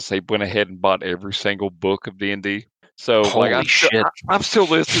guys. They went ahead and bought every single book of D&D. So holy shit. I'm still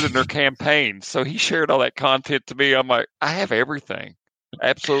listed in their campaign. So he shared all that content to me. I'm like, I have everything,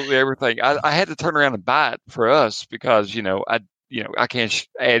 absolutely everything. I had to turn around and buy it for us because I can't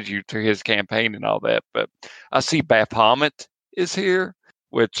add you to his campaign and all that. But I see Baphomet is here,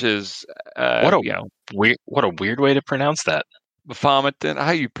 which is what a weird way to pronounce that. Baphomet. Then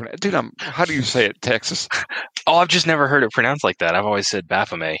how you pronounce? Dude, how do you say it, Texas? Oh, I've just never heard it pronounced like that. I've always said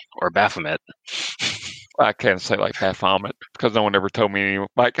Baphomet or Baphomet. I can't say like Baphomet because no one ever told me any.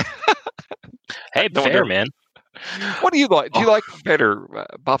 Like, hey, fair, man. What do you like? Do you like better,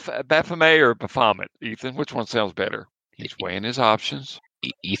 Baphomet or Baphomet, Ethan? Which one sounds better? He's weighing his options.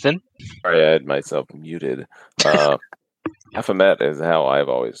 Ethan? Sorry, I had myself muted. Baphomet is how I've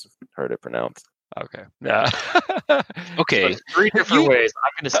always heard it pronounced. Okay. Yeah. Okay. 3 different ways.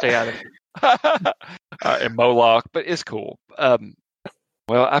 I'm going to stay out of it. And Moloch, but it's cool.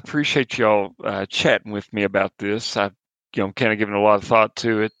 Well, I appreciate y'all chatting with me about this. I've kind of given a lot of thought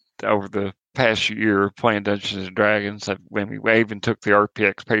to it over the past year playing Dungeons and Dragons. I even took the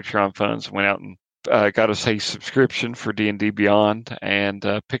RPX Patreon funds, went out and got us a subscription for D&D Beyond, and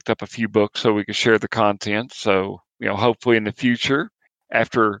picked up a few books so we could share the content. So hopefully in the future,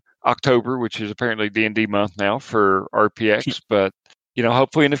 after October, which is apparently D&D month now for RPX, but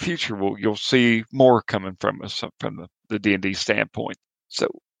hopefully in the future you'll see more coming from us from the D&D standpoint. So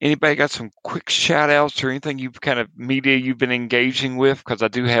anybody got some quick shout outs or anything media you've been engaging with? Because I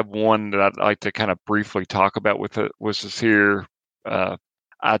do have one that I'd like to kind of briefly talk about with us here.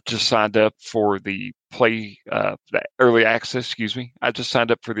 I just signed up for the early access, I just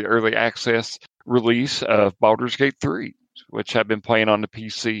signed up for the early access release of Baldur's Gate 3, which I've been playing on the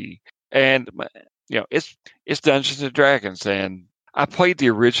PC. And, it's Dungeons and Dragons. And I played the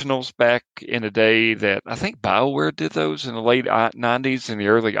originals back in the day that I think BioWare did those in the late 90s and the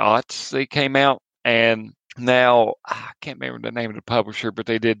early aughts they came out. And now, I can't remember the name of the publisher, but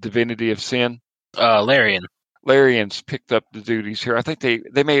they did Divinity of Sin. Larian. Larian's picked up the duties here. I think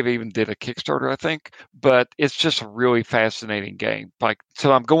they may have even did a Kickstarter, I think. But it's just a really fascinating game.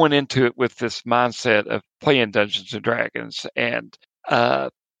 So I'm going into it with this mindset of playing Dungeons and Dragons. And,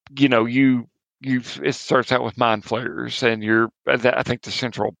 it starts out with mind flayers, and I think the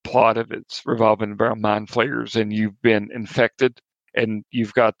central plot of it's revolving around mind flayers, and you've been infected, and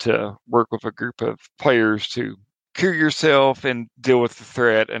you've got to work with a group of players to cure yourself and deal with the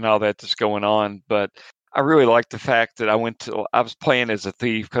threat and all that that's going on. But I really like the fact that I was playing as a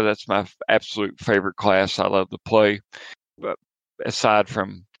thief because that's my absolute favorite class I love to play. But aside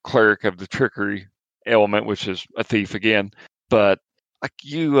from cleric of the trickery element, which is a thief again, but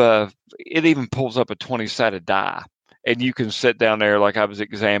it even pulls up a 20-sided die, and you can sit down there. Like I was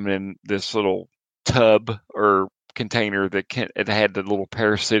examining this little tub or container that it had the little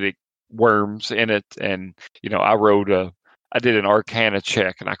parasitic worms in it, and I did an Arcana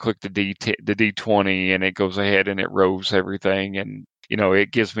check, and I clicked the D20, and it goes ahead and it rolls everything, and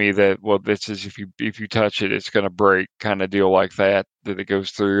it gives me that. Well, this is if you touch it, it's going to break kind of deal like that it goes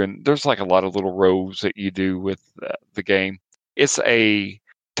through, and there's like a lot of little rolls that you do with the game. It's a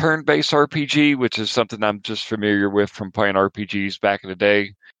turn-based RPG, which is something I'm just familiar with from playing RPGs back in the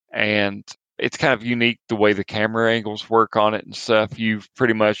day. And it's kind of unique the way the camera angles work on it and stuff. You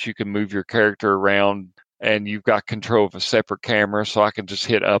can move your character around, and you've got control of a separate camera. So I can just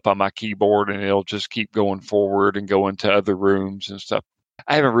hit up on my keyboard, and it'll just keep going forward and go into other rooms and stuff.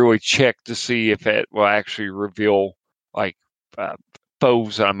 I haven't really checked to see if it will actually reveal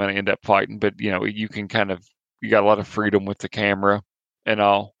foes that I'm going to end up fighting. But you can you got a lot of freedom with the camera and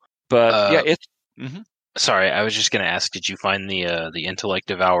all. But yeah, it's. Mm-hmm. Sorry, I was just going to ask, did you find the Intellect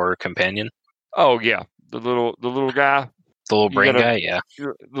Devourer companion? Oh yeah, the little guy, the little brain guy, yeah,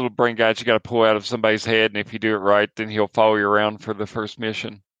 little brain guy that you got to pull out of somebody's head, and if you do it right, then he'll follow you around for the first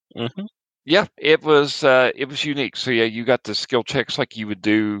mission. Mm-hmm. Yeah, it was unique. So yeah, you got the skill checks like you would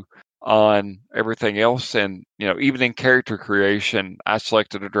do on everything else, and even in character creation, I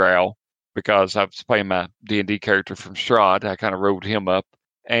selected a drow because I was playing my D&D character from Strahd. I kind of rode him up.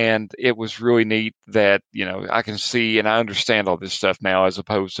 And it was really neat that, I can see and I understand all this stuff now as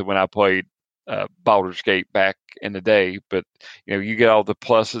opposed to when I played Baldur's Gate back in the day. But, you get all the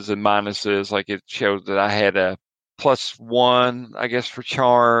pluses and minuses. Like it showed that I had a +1, I guess, for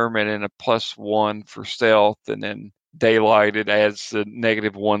charm and then a +1 for stealth. And then daylight, it adds the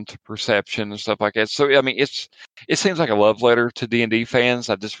 -1 to perception and stuff like that. So, I mean, it seems like a love letter to D&D fans.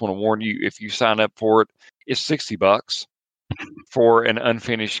 I just want to warn you, if you sign up for it, it's $60 for an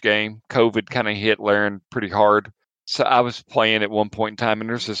unfinished game. COVID kind of hit Laren pretty hard. So I was playing at one point in time, and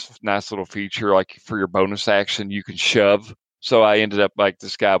there's this nice little feature, like for your bonus action, you can shove. So I ended up like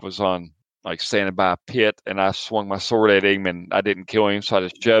this guy was on standing by a pit, and I swung my sword at him, and I didn't kill him, so I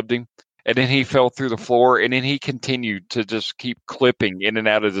just shoved him. And then he fell through the floor, and then he continued to just keep clipping in and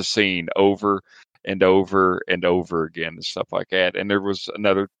out of the scene over and over and over again and stuff like that. And there was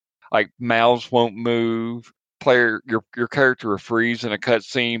another, mouths won't move. Player, your character will freeze in a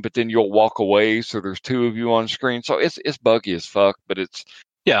cutscene, but then you'll walk away, so there's two of you on screen. So it's buggy as fuck, but it's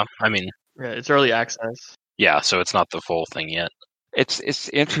it's early access. Yeah, so it's not the full thing yet. It's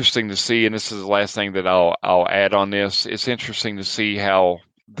interesting to see, and this is the last thing that I'll add on this. It's interesting to see how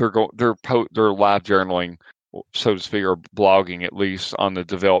they're live journaling, so to speak, or blogging at least on the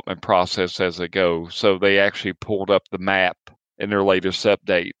development process as they go. So they actually pulled up the map in their latest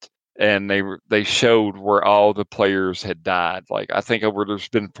update. And they showed where all the players had died. I think there's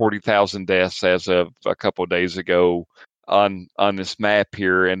been 40,000 deaths as of a couple of days ago on this map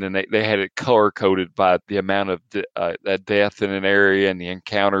here, and then they had it color coded by the amount of that death in an area and the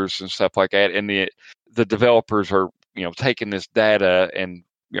encounters and stuff like that. And the developers are taking this data and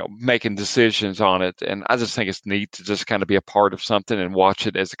making decisions on it. And I just think it's neat to just kind of be a part of something and watch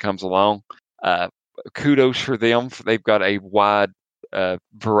it as it comes along. Kudos for them. They've got a wide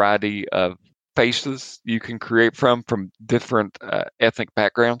variety of faces you can create from different ethnic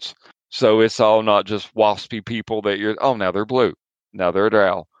backgrounds. So it's all not just waspy people that now they're blue, now they're a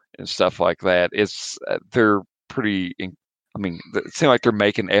drow and stuff like that. It's they're pretty. I mean, it seems like they're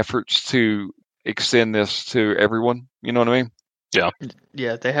making efforts to extend this to everyone. You know what I mean?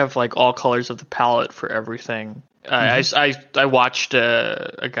 Yeah. They have all colors of the palette for everything. Mm-hmm. I watched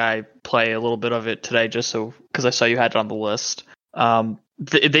a guy play a little bit of it today just because I saw you had it on the list.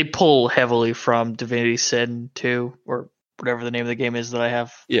 They pull heavily from Divinity Sin 2, or whatever the name of the game is that I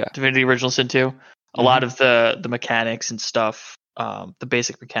have. Yeah. Divinity Original Sin 2. A lot of the mechanics and stuff, the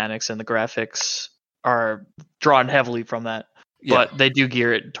basic mechanics and the graphics are drawn heavily from that. Yeah. But they do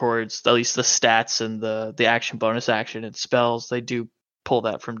gear it towards at least the stats and the action, bonus action, and spells. They do pull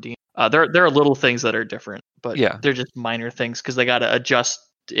that from D. There are little things that are different, but they're just minor things because they got to adjust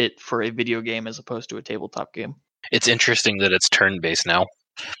it for a video game as opposed to a tabletop game. It's interesting that it's turn-based now,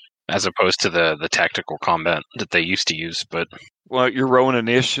 as opposed to the tactical combat that they used to use. But your own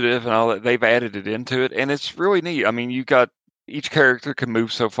initiative and all that, they've added it into it, and it's really neat. I mean, you got each character can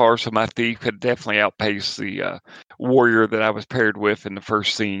move so far. So my thief could definitely outpace the warrior that I was paired with in the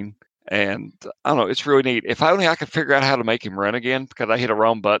first scene, and I don't know, it's really neat. If only I could figure out how to make him run again, because I hit a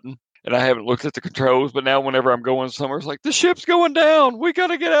wrong button. And I haven't looked at the controls, but now whenever I'm going somewhere, it's like, the ship's going down. We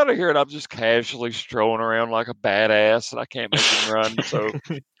got to get out of here. And I'm just casually strolling around like a badass, and I can't make him run. So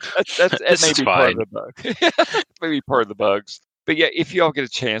that may be part of the bug. Maybe part of the bugs. But yeah, if y'all get a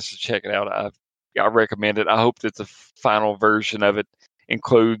chance to check it out, I recommend it. I hope that the final version of it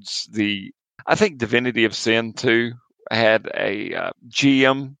includes I think Divinity of Sin 2 had a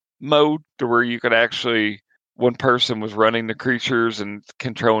GM mode to where you could actually... One person was running the creatures and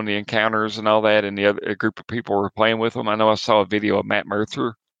controlling the encounters and all that, and a group of people were playing with them. I know I saw a video of Matt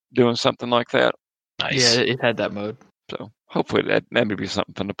Mercer doing something like that. Nice. Yeah, it had that mode. So hopefully that may be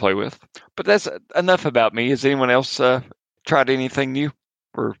something fun to play with. But that's enough about me. Has anyone else tried anything new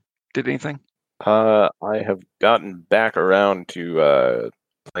or did anything? I have gotten back around to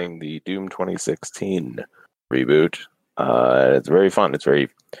playing the Doom 2016 reboot. It's very fun. It's very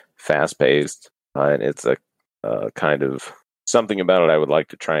fast-paced, and it's a kind of something about it I would like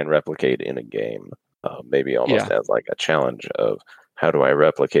to try and replicate in a game. Maybe almost as like a challenge of how do I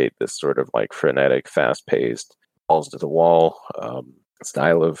replicate this sort of frenetic, fast-paced, balls to the wall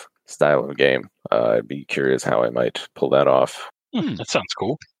style of game. I'd be curious how I might pull that off. That sounds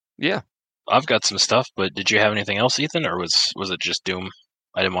cool. Yeah. I've got some stuff, but did you have anything else, Ethan, or was it just Doom?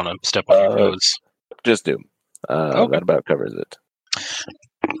 I didn't want to step on your toes. Just Doom. Okay. That about covers it.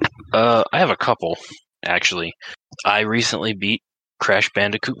 I have a couple, actually. I recently beat Crash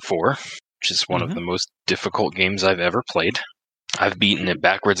Bandicoot 4, which is one of the most difficult games I've ever played. I've beaten it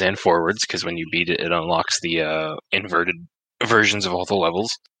backwards and forwards, because when you beat it, it unlocks the inverted versions of all the levels.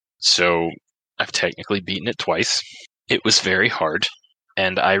 So I've technically beaten it twice. It was very hard.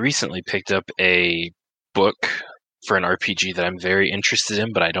 And I recently picked up a book for an RPG that I'm very interested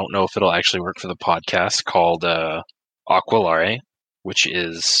in, but I don't know if it'll actually work for the podcast, called Aqualare, which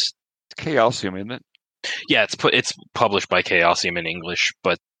is Chaosium, isn't it? Yeah, it's published by Chaosium in English,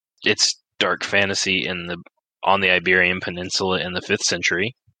 but it's dark fantasy on the Iberian Peninsula in the 5th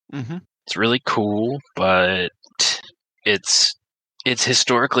century. Mm-hmm. It's really cool, but it's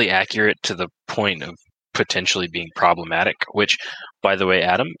historically accurate to the point of potentially being problematic, which, by the way,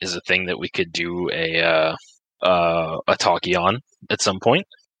 Adam, is a thing that we could do a talkie on at some point.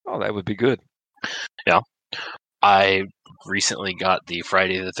 Oh, that would be good. Yeah. I recently got the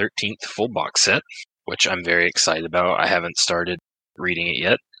Friday the 13th full box set, which I'm very excited about. I haven't started reading it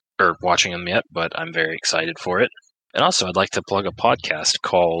yet, or watching them yet, but I'm very excited for it. And also, I'd like to plug a podcast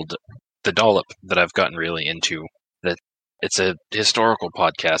called The Dollop that I've gotten really into. That it's a historical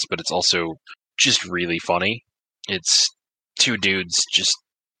podcast, but it's also just really funny. It's two dudes,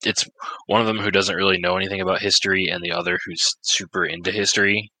 it's one of them who doesn't really know anything about history, and the other who's super into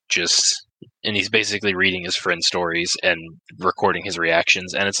history, and he's basically reading his friend's stories and recording his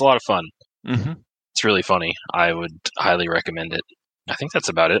reactions, and it's a lot of fun. Mm-hmm. It's really funny. I would highly recommend it. I think that's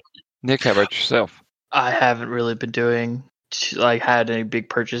about it. Nick, how about yourself? I haven't really been had any big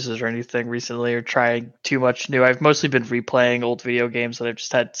purchases or anything recently, or trying too much new. I've mostly been replaying old video games that I've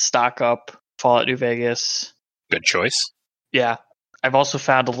just had stock up. Fallout New Vegas. Good choice. Yeah. I've also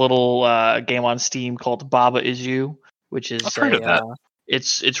found a little game on Steam called Baba Is You, which is I've heard of that.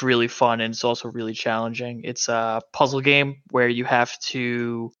 It's really fun, and it's also really challenging. It's a puzzle game where you have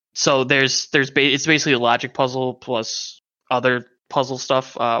to. So it's basically a logic puzzle plus other puzzle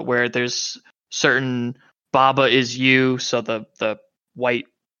stuff where there's certain Baba is you, so the white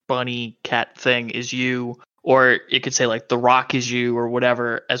bunny cat thing is you, or it could say like the rock is you or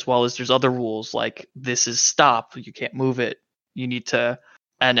whatever, as well as there's other rules like this is stop, you can't move it, you need to,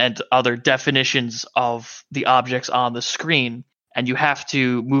 and other definitions of the objects on the screen, and you have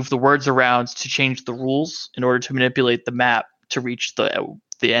to move the words around to change the rules in order to manipulate the map to reach the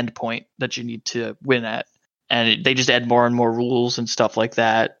end point that you need to win at. And they just add more and more rules and stuff like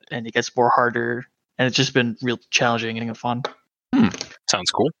that, and it gets more harder, and it's just been real challenging and fun.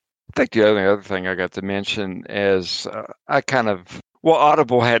 Sounds cool. I think the only other thing I got to mention is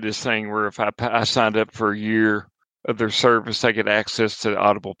Audible had this thing where if I signed up for a year of their service, I get access to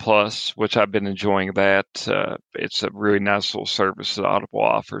Audible Plus, which I've been enjoying that. It's a really nice little service that Audible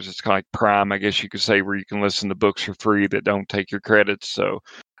offers. It's kind of like Prime, I guess you could say, where you can listen to books for free that don't take your credits. So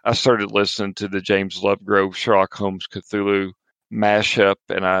I started listening to the James Lovegrove Sherlock Holmes Cthulhu mashup,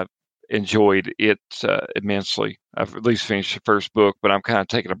 and I enjoyed it immensely. I've at least finished the first book, but I'm kind of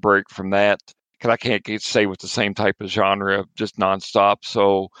taking a break from that because I can't stay with the same type of genre just nonstop.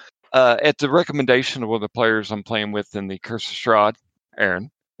 So at the recommendation of one of the players I'm playing with in the Curse of Strahd, Aaron,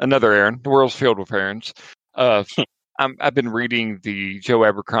 another Aaron, the world's filled with Aarons, I've been reading the Joe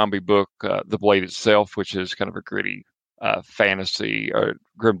Abercrombie book, The Blade Itself, which is kind of a gritty fantasy,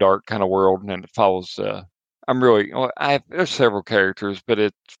 grimdark kind of world, and it follows there's several characters, but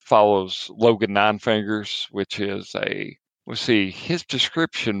it follows Logan Ninefingers, which is his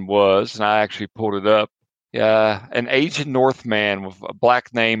description was, and I actually pulled it up, an aged Northman with a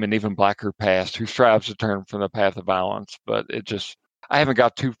black name and even blacker past who strives to turn from the path of violence. But I haven't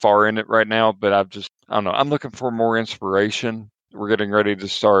got too far in it right now, but I don't know. I'm looking for more inspiration. We're getting ready to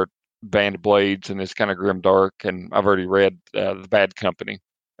start Band of Blades, and it's kind of grim dark, and I've already read The Bad Company,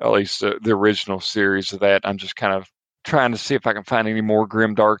 at least the original series of that. I'm just kind of trying to see if I can find any more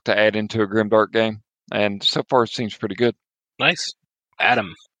grimdark to add into a grimdark game, and so far it seems pretty good. Nice.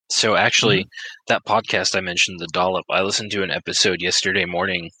 Adam, so actually, that podcast I mentioned, The Dollop, I listened to an episode yesterday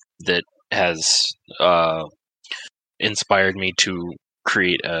morning that has inspired me to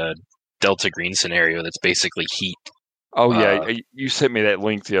create a Delta Green scenario that's basically Heat. Oh, yeah. You sent me that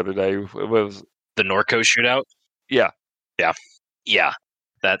link the other day. It was the Norco shootout? Yeah.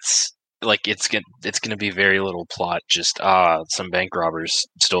 That's like it's gonna be very little plot. Just some bank robbers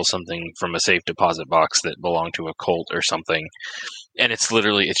stole something from a safe deposit box that belonged to a cult or something, and it's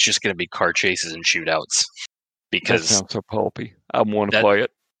just gonna be car chases and shootouts. Because that sounds so pulpy. I want to play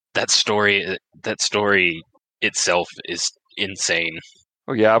it. That story itself is insane.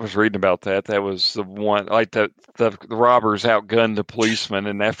 Oh yeah, I was reading about that. That was the one, like the robbers outgunned the policeman,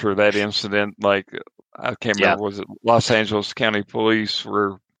 and after that incident, like I can't remember, was it Los Angeles County Police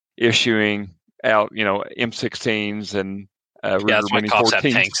were issuing out, M16s and Ruger that's why Mini cops 14s. have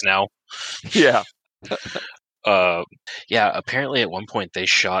tanks now. Yeah. Apparently at one point they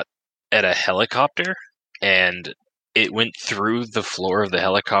shot at a helicopter and it went through the floor of the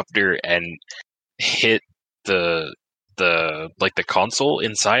helicopter and hit the console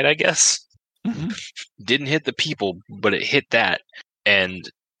inside, I guess. Mm-hmm. Didn't hit the people, but it hit that and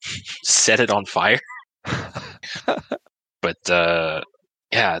set it on fire. But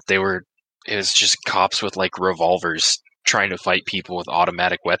it was just cops with like revolvers trying to fight people with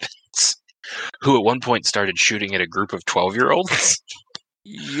automatic weapons, who at one point started shooting at a group of 12-year-olds.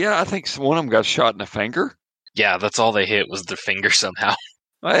 Yeah, I think one of them got shot in the finger. Yeah, that's all they hit was the finger somehow.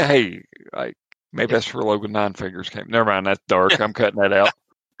 Hey, maybe that's where Logan Nine Fingers came. Never mind, that's dark. I'm cutting that out.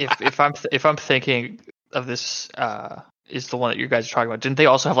 If I'm thinking of this, is the one that you guys are talking about? Didn't they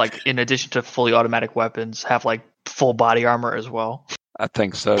also have, like, in addition to fully automatic weapons, have like full body armor as well? I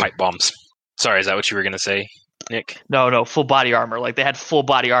think so. Pipe bombs. Sorry, is that what you were gonna say, Nick? No, full body armor. Like they had full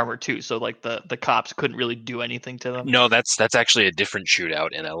body armor too, so like the cops couldn't really do anything to them. No, that's actually a different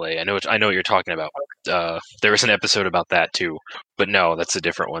shootout in LA. I know what you're talking about. There was an episode about that too, but no, that's a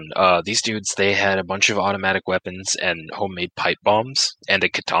different one. These dudes, they had a bunch of automatic weapons and homemade pipe bombs and a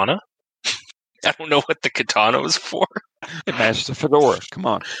katana. I don't know what the katana was for. It matched the fedora. Come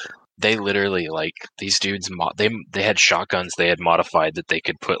on. They literally, like, these dudes, they had shotguns they had modified that they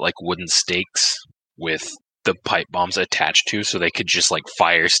could put like wooden stakes with the pipe bombs attached to, so they could just like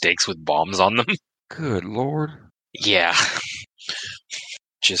fire stakes with bombs on them. Good Lord. Yeah.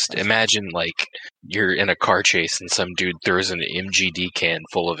 Just imagine like you're in a car chase and some dude throws an MGD can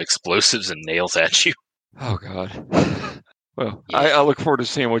full of explosives and nails at you. Oh God. Well, yeah. I look forward to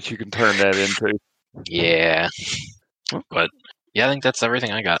seeing what you can turn that into. Yeah. But yeah, I think that's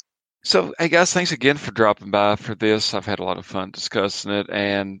everything I got. So, hey guys, thanks again for dropping by for this. I've had a lot of fun discussing it,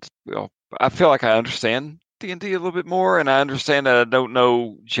 and I feel like I understand D&D a little bit more, and I understand that I don't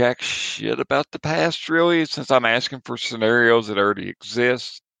know jack shit about the past, really, since I'm asking for scenarios that already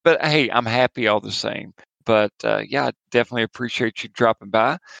exist. But hey, I'm happy all the same. But yeah, I definitely appreciate you dropping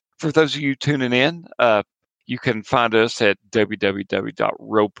by. For those of you tuning in, you can find us at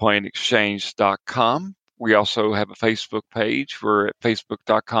www.roleplayingexchange.com. We also have a Facebook page. We're at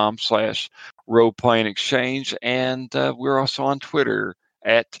facebook.com/roleplayingexchange, and we're also on Twitter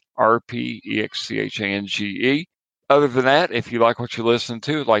at RPEXCHANGE. Other than that, if you like what you listen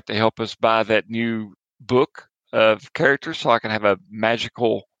to, like to help us buy that new book of characters so I can have a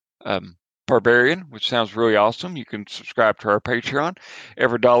magical barbarian, which sounds really awesome, you can subscribe to our Patreon.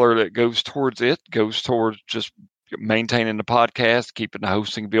 Every dollar that goes towards it goes towards just maintaining the podcast, keeping the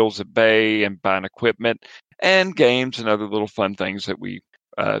hosting bills at bay, and buying equipment and games and other little fun things that we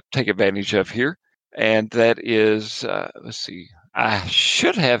take advantage of here. And that is, let's see, I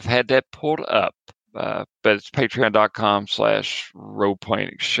should have had that pulled up, but it's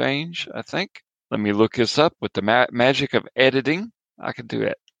patreon.com/roleplayingexchange, I think. Let me look this up with the magic of editing. I can do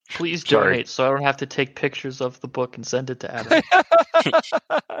that. Please donate so I don't have to take pictures of the book and send it to Adam.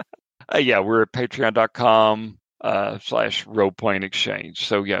 Yeah, we're at patreon.com/roleplayingexchange.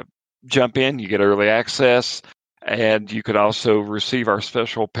 So yeah, jump in, you get early access, and you can also receive our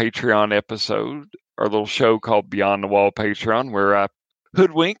special Patreon episode, our little show called Beyond the Wall Patreon, where I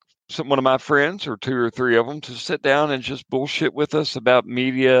hoodwink one of my friends or two or three of them to sit down and just bullshit with us about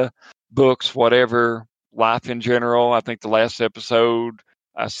media, books, whatever, life in general. I think the last episode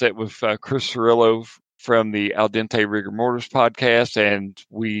I sat with Chris Cirillo from the Al Dente Rigor Mortis podcast, and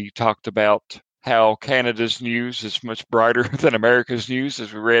we talked about how Canada's news is much brighter than America's news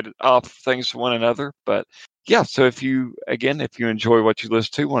as we read off things to one another. But yeah, so if you enjoy what you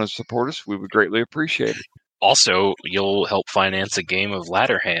listen to, want to support us, we would greatly appreciate it. Also, you'll help finance a game of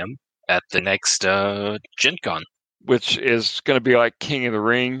Ladderham at the next Gen Con. Which is going to be like King of the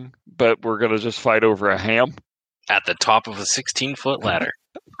Ring, but we're going to just fight over a ham. At the top of a 16-foot ladder.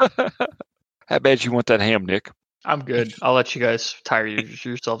 How bad you want that ham, Nick? I'm good. I'll let you guys tire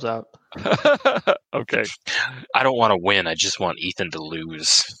yourselves out. Okay. I don't want to win. I just want Ethan to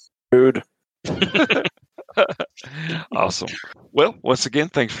lose. Dude. Awesome. Well, once again,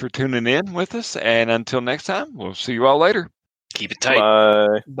 thanks for tuning in with us. And until next time, we'll see you all later. Keep it tight.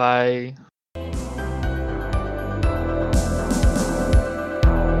 Bye. Bye.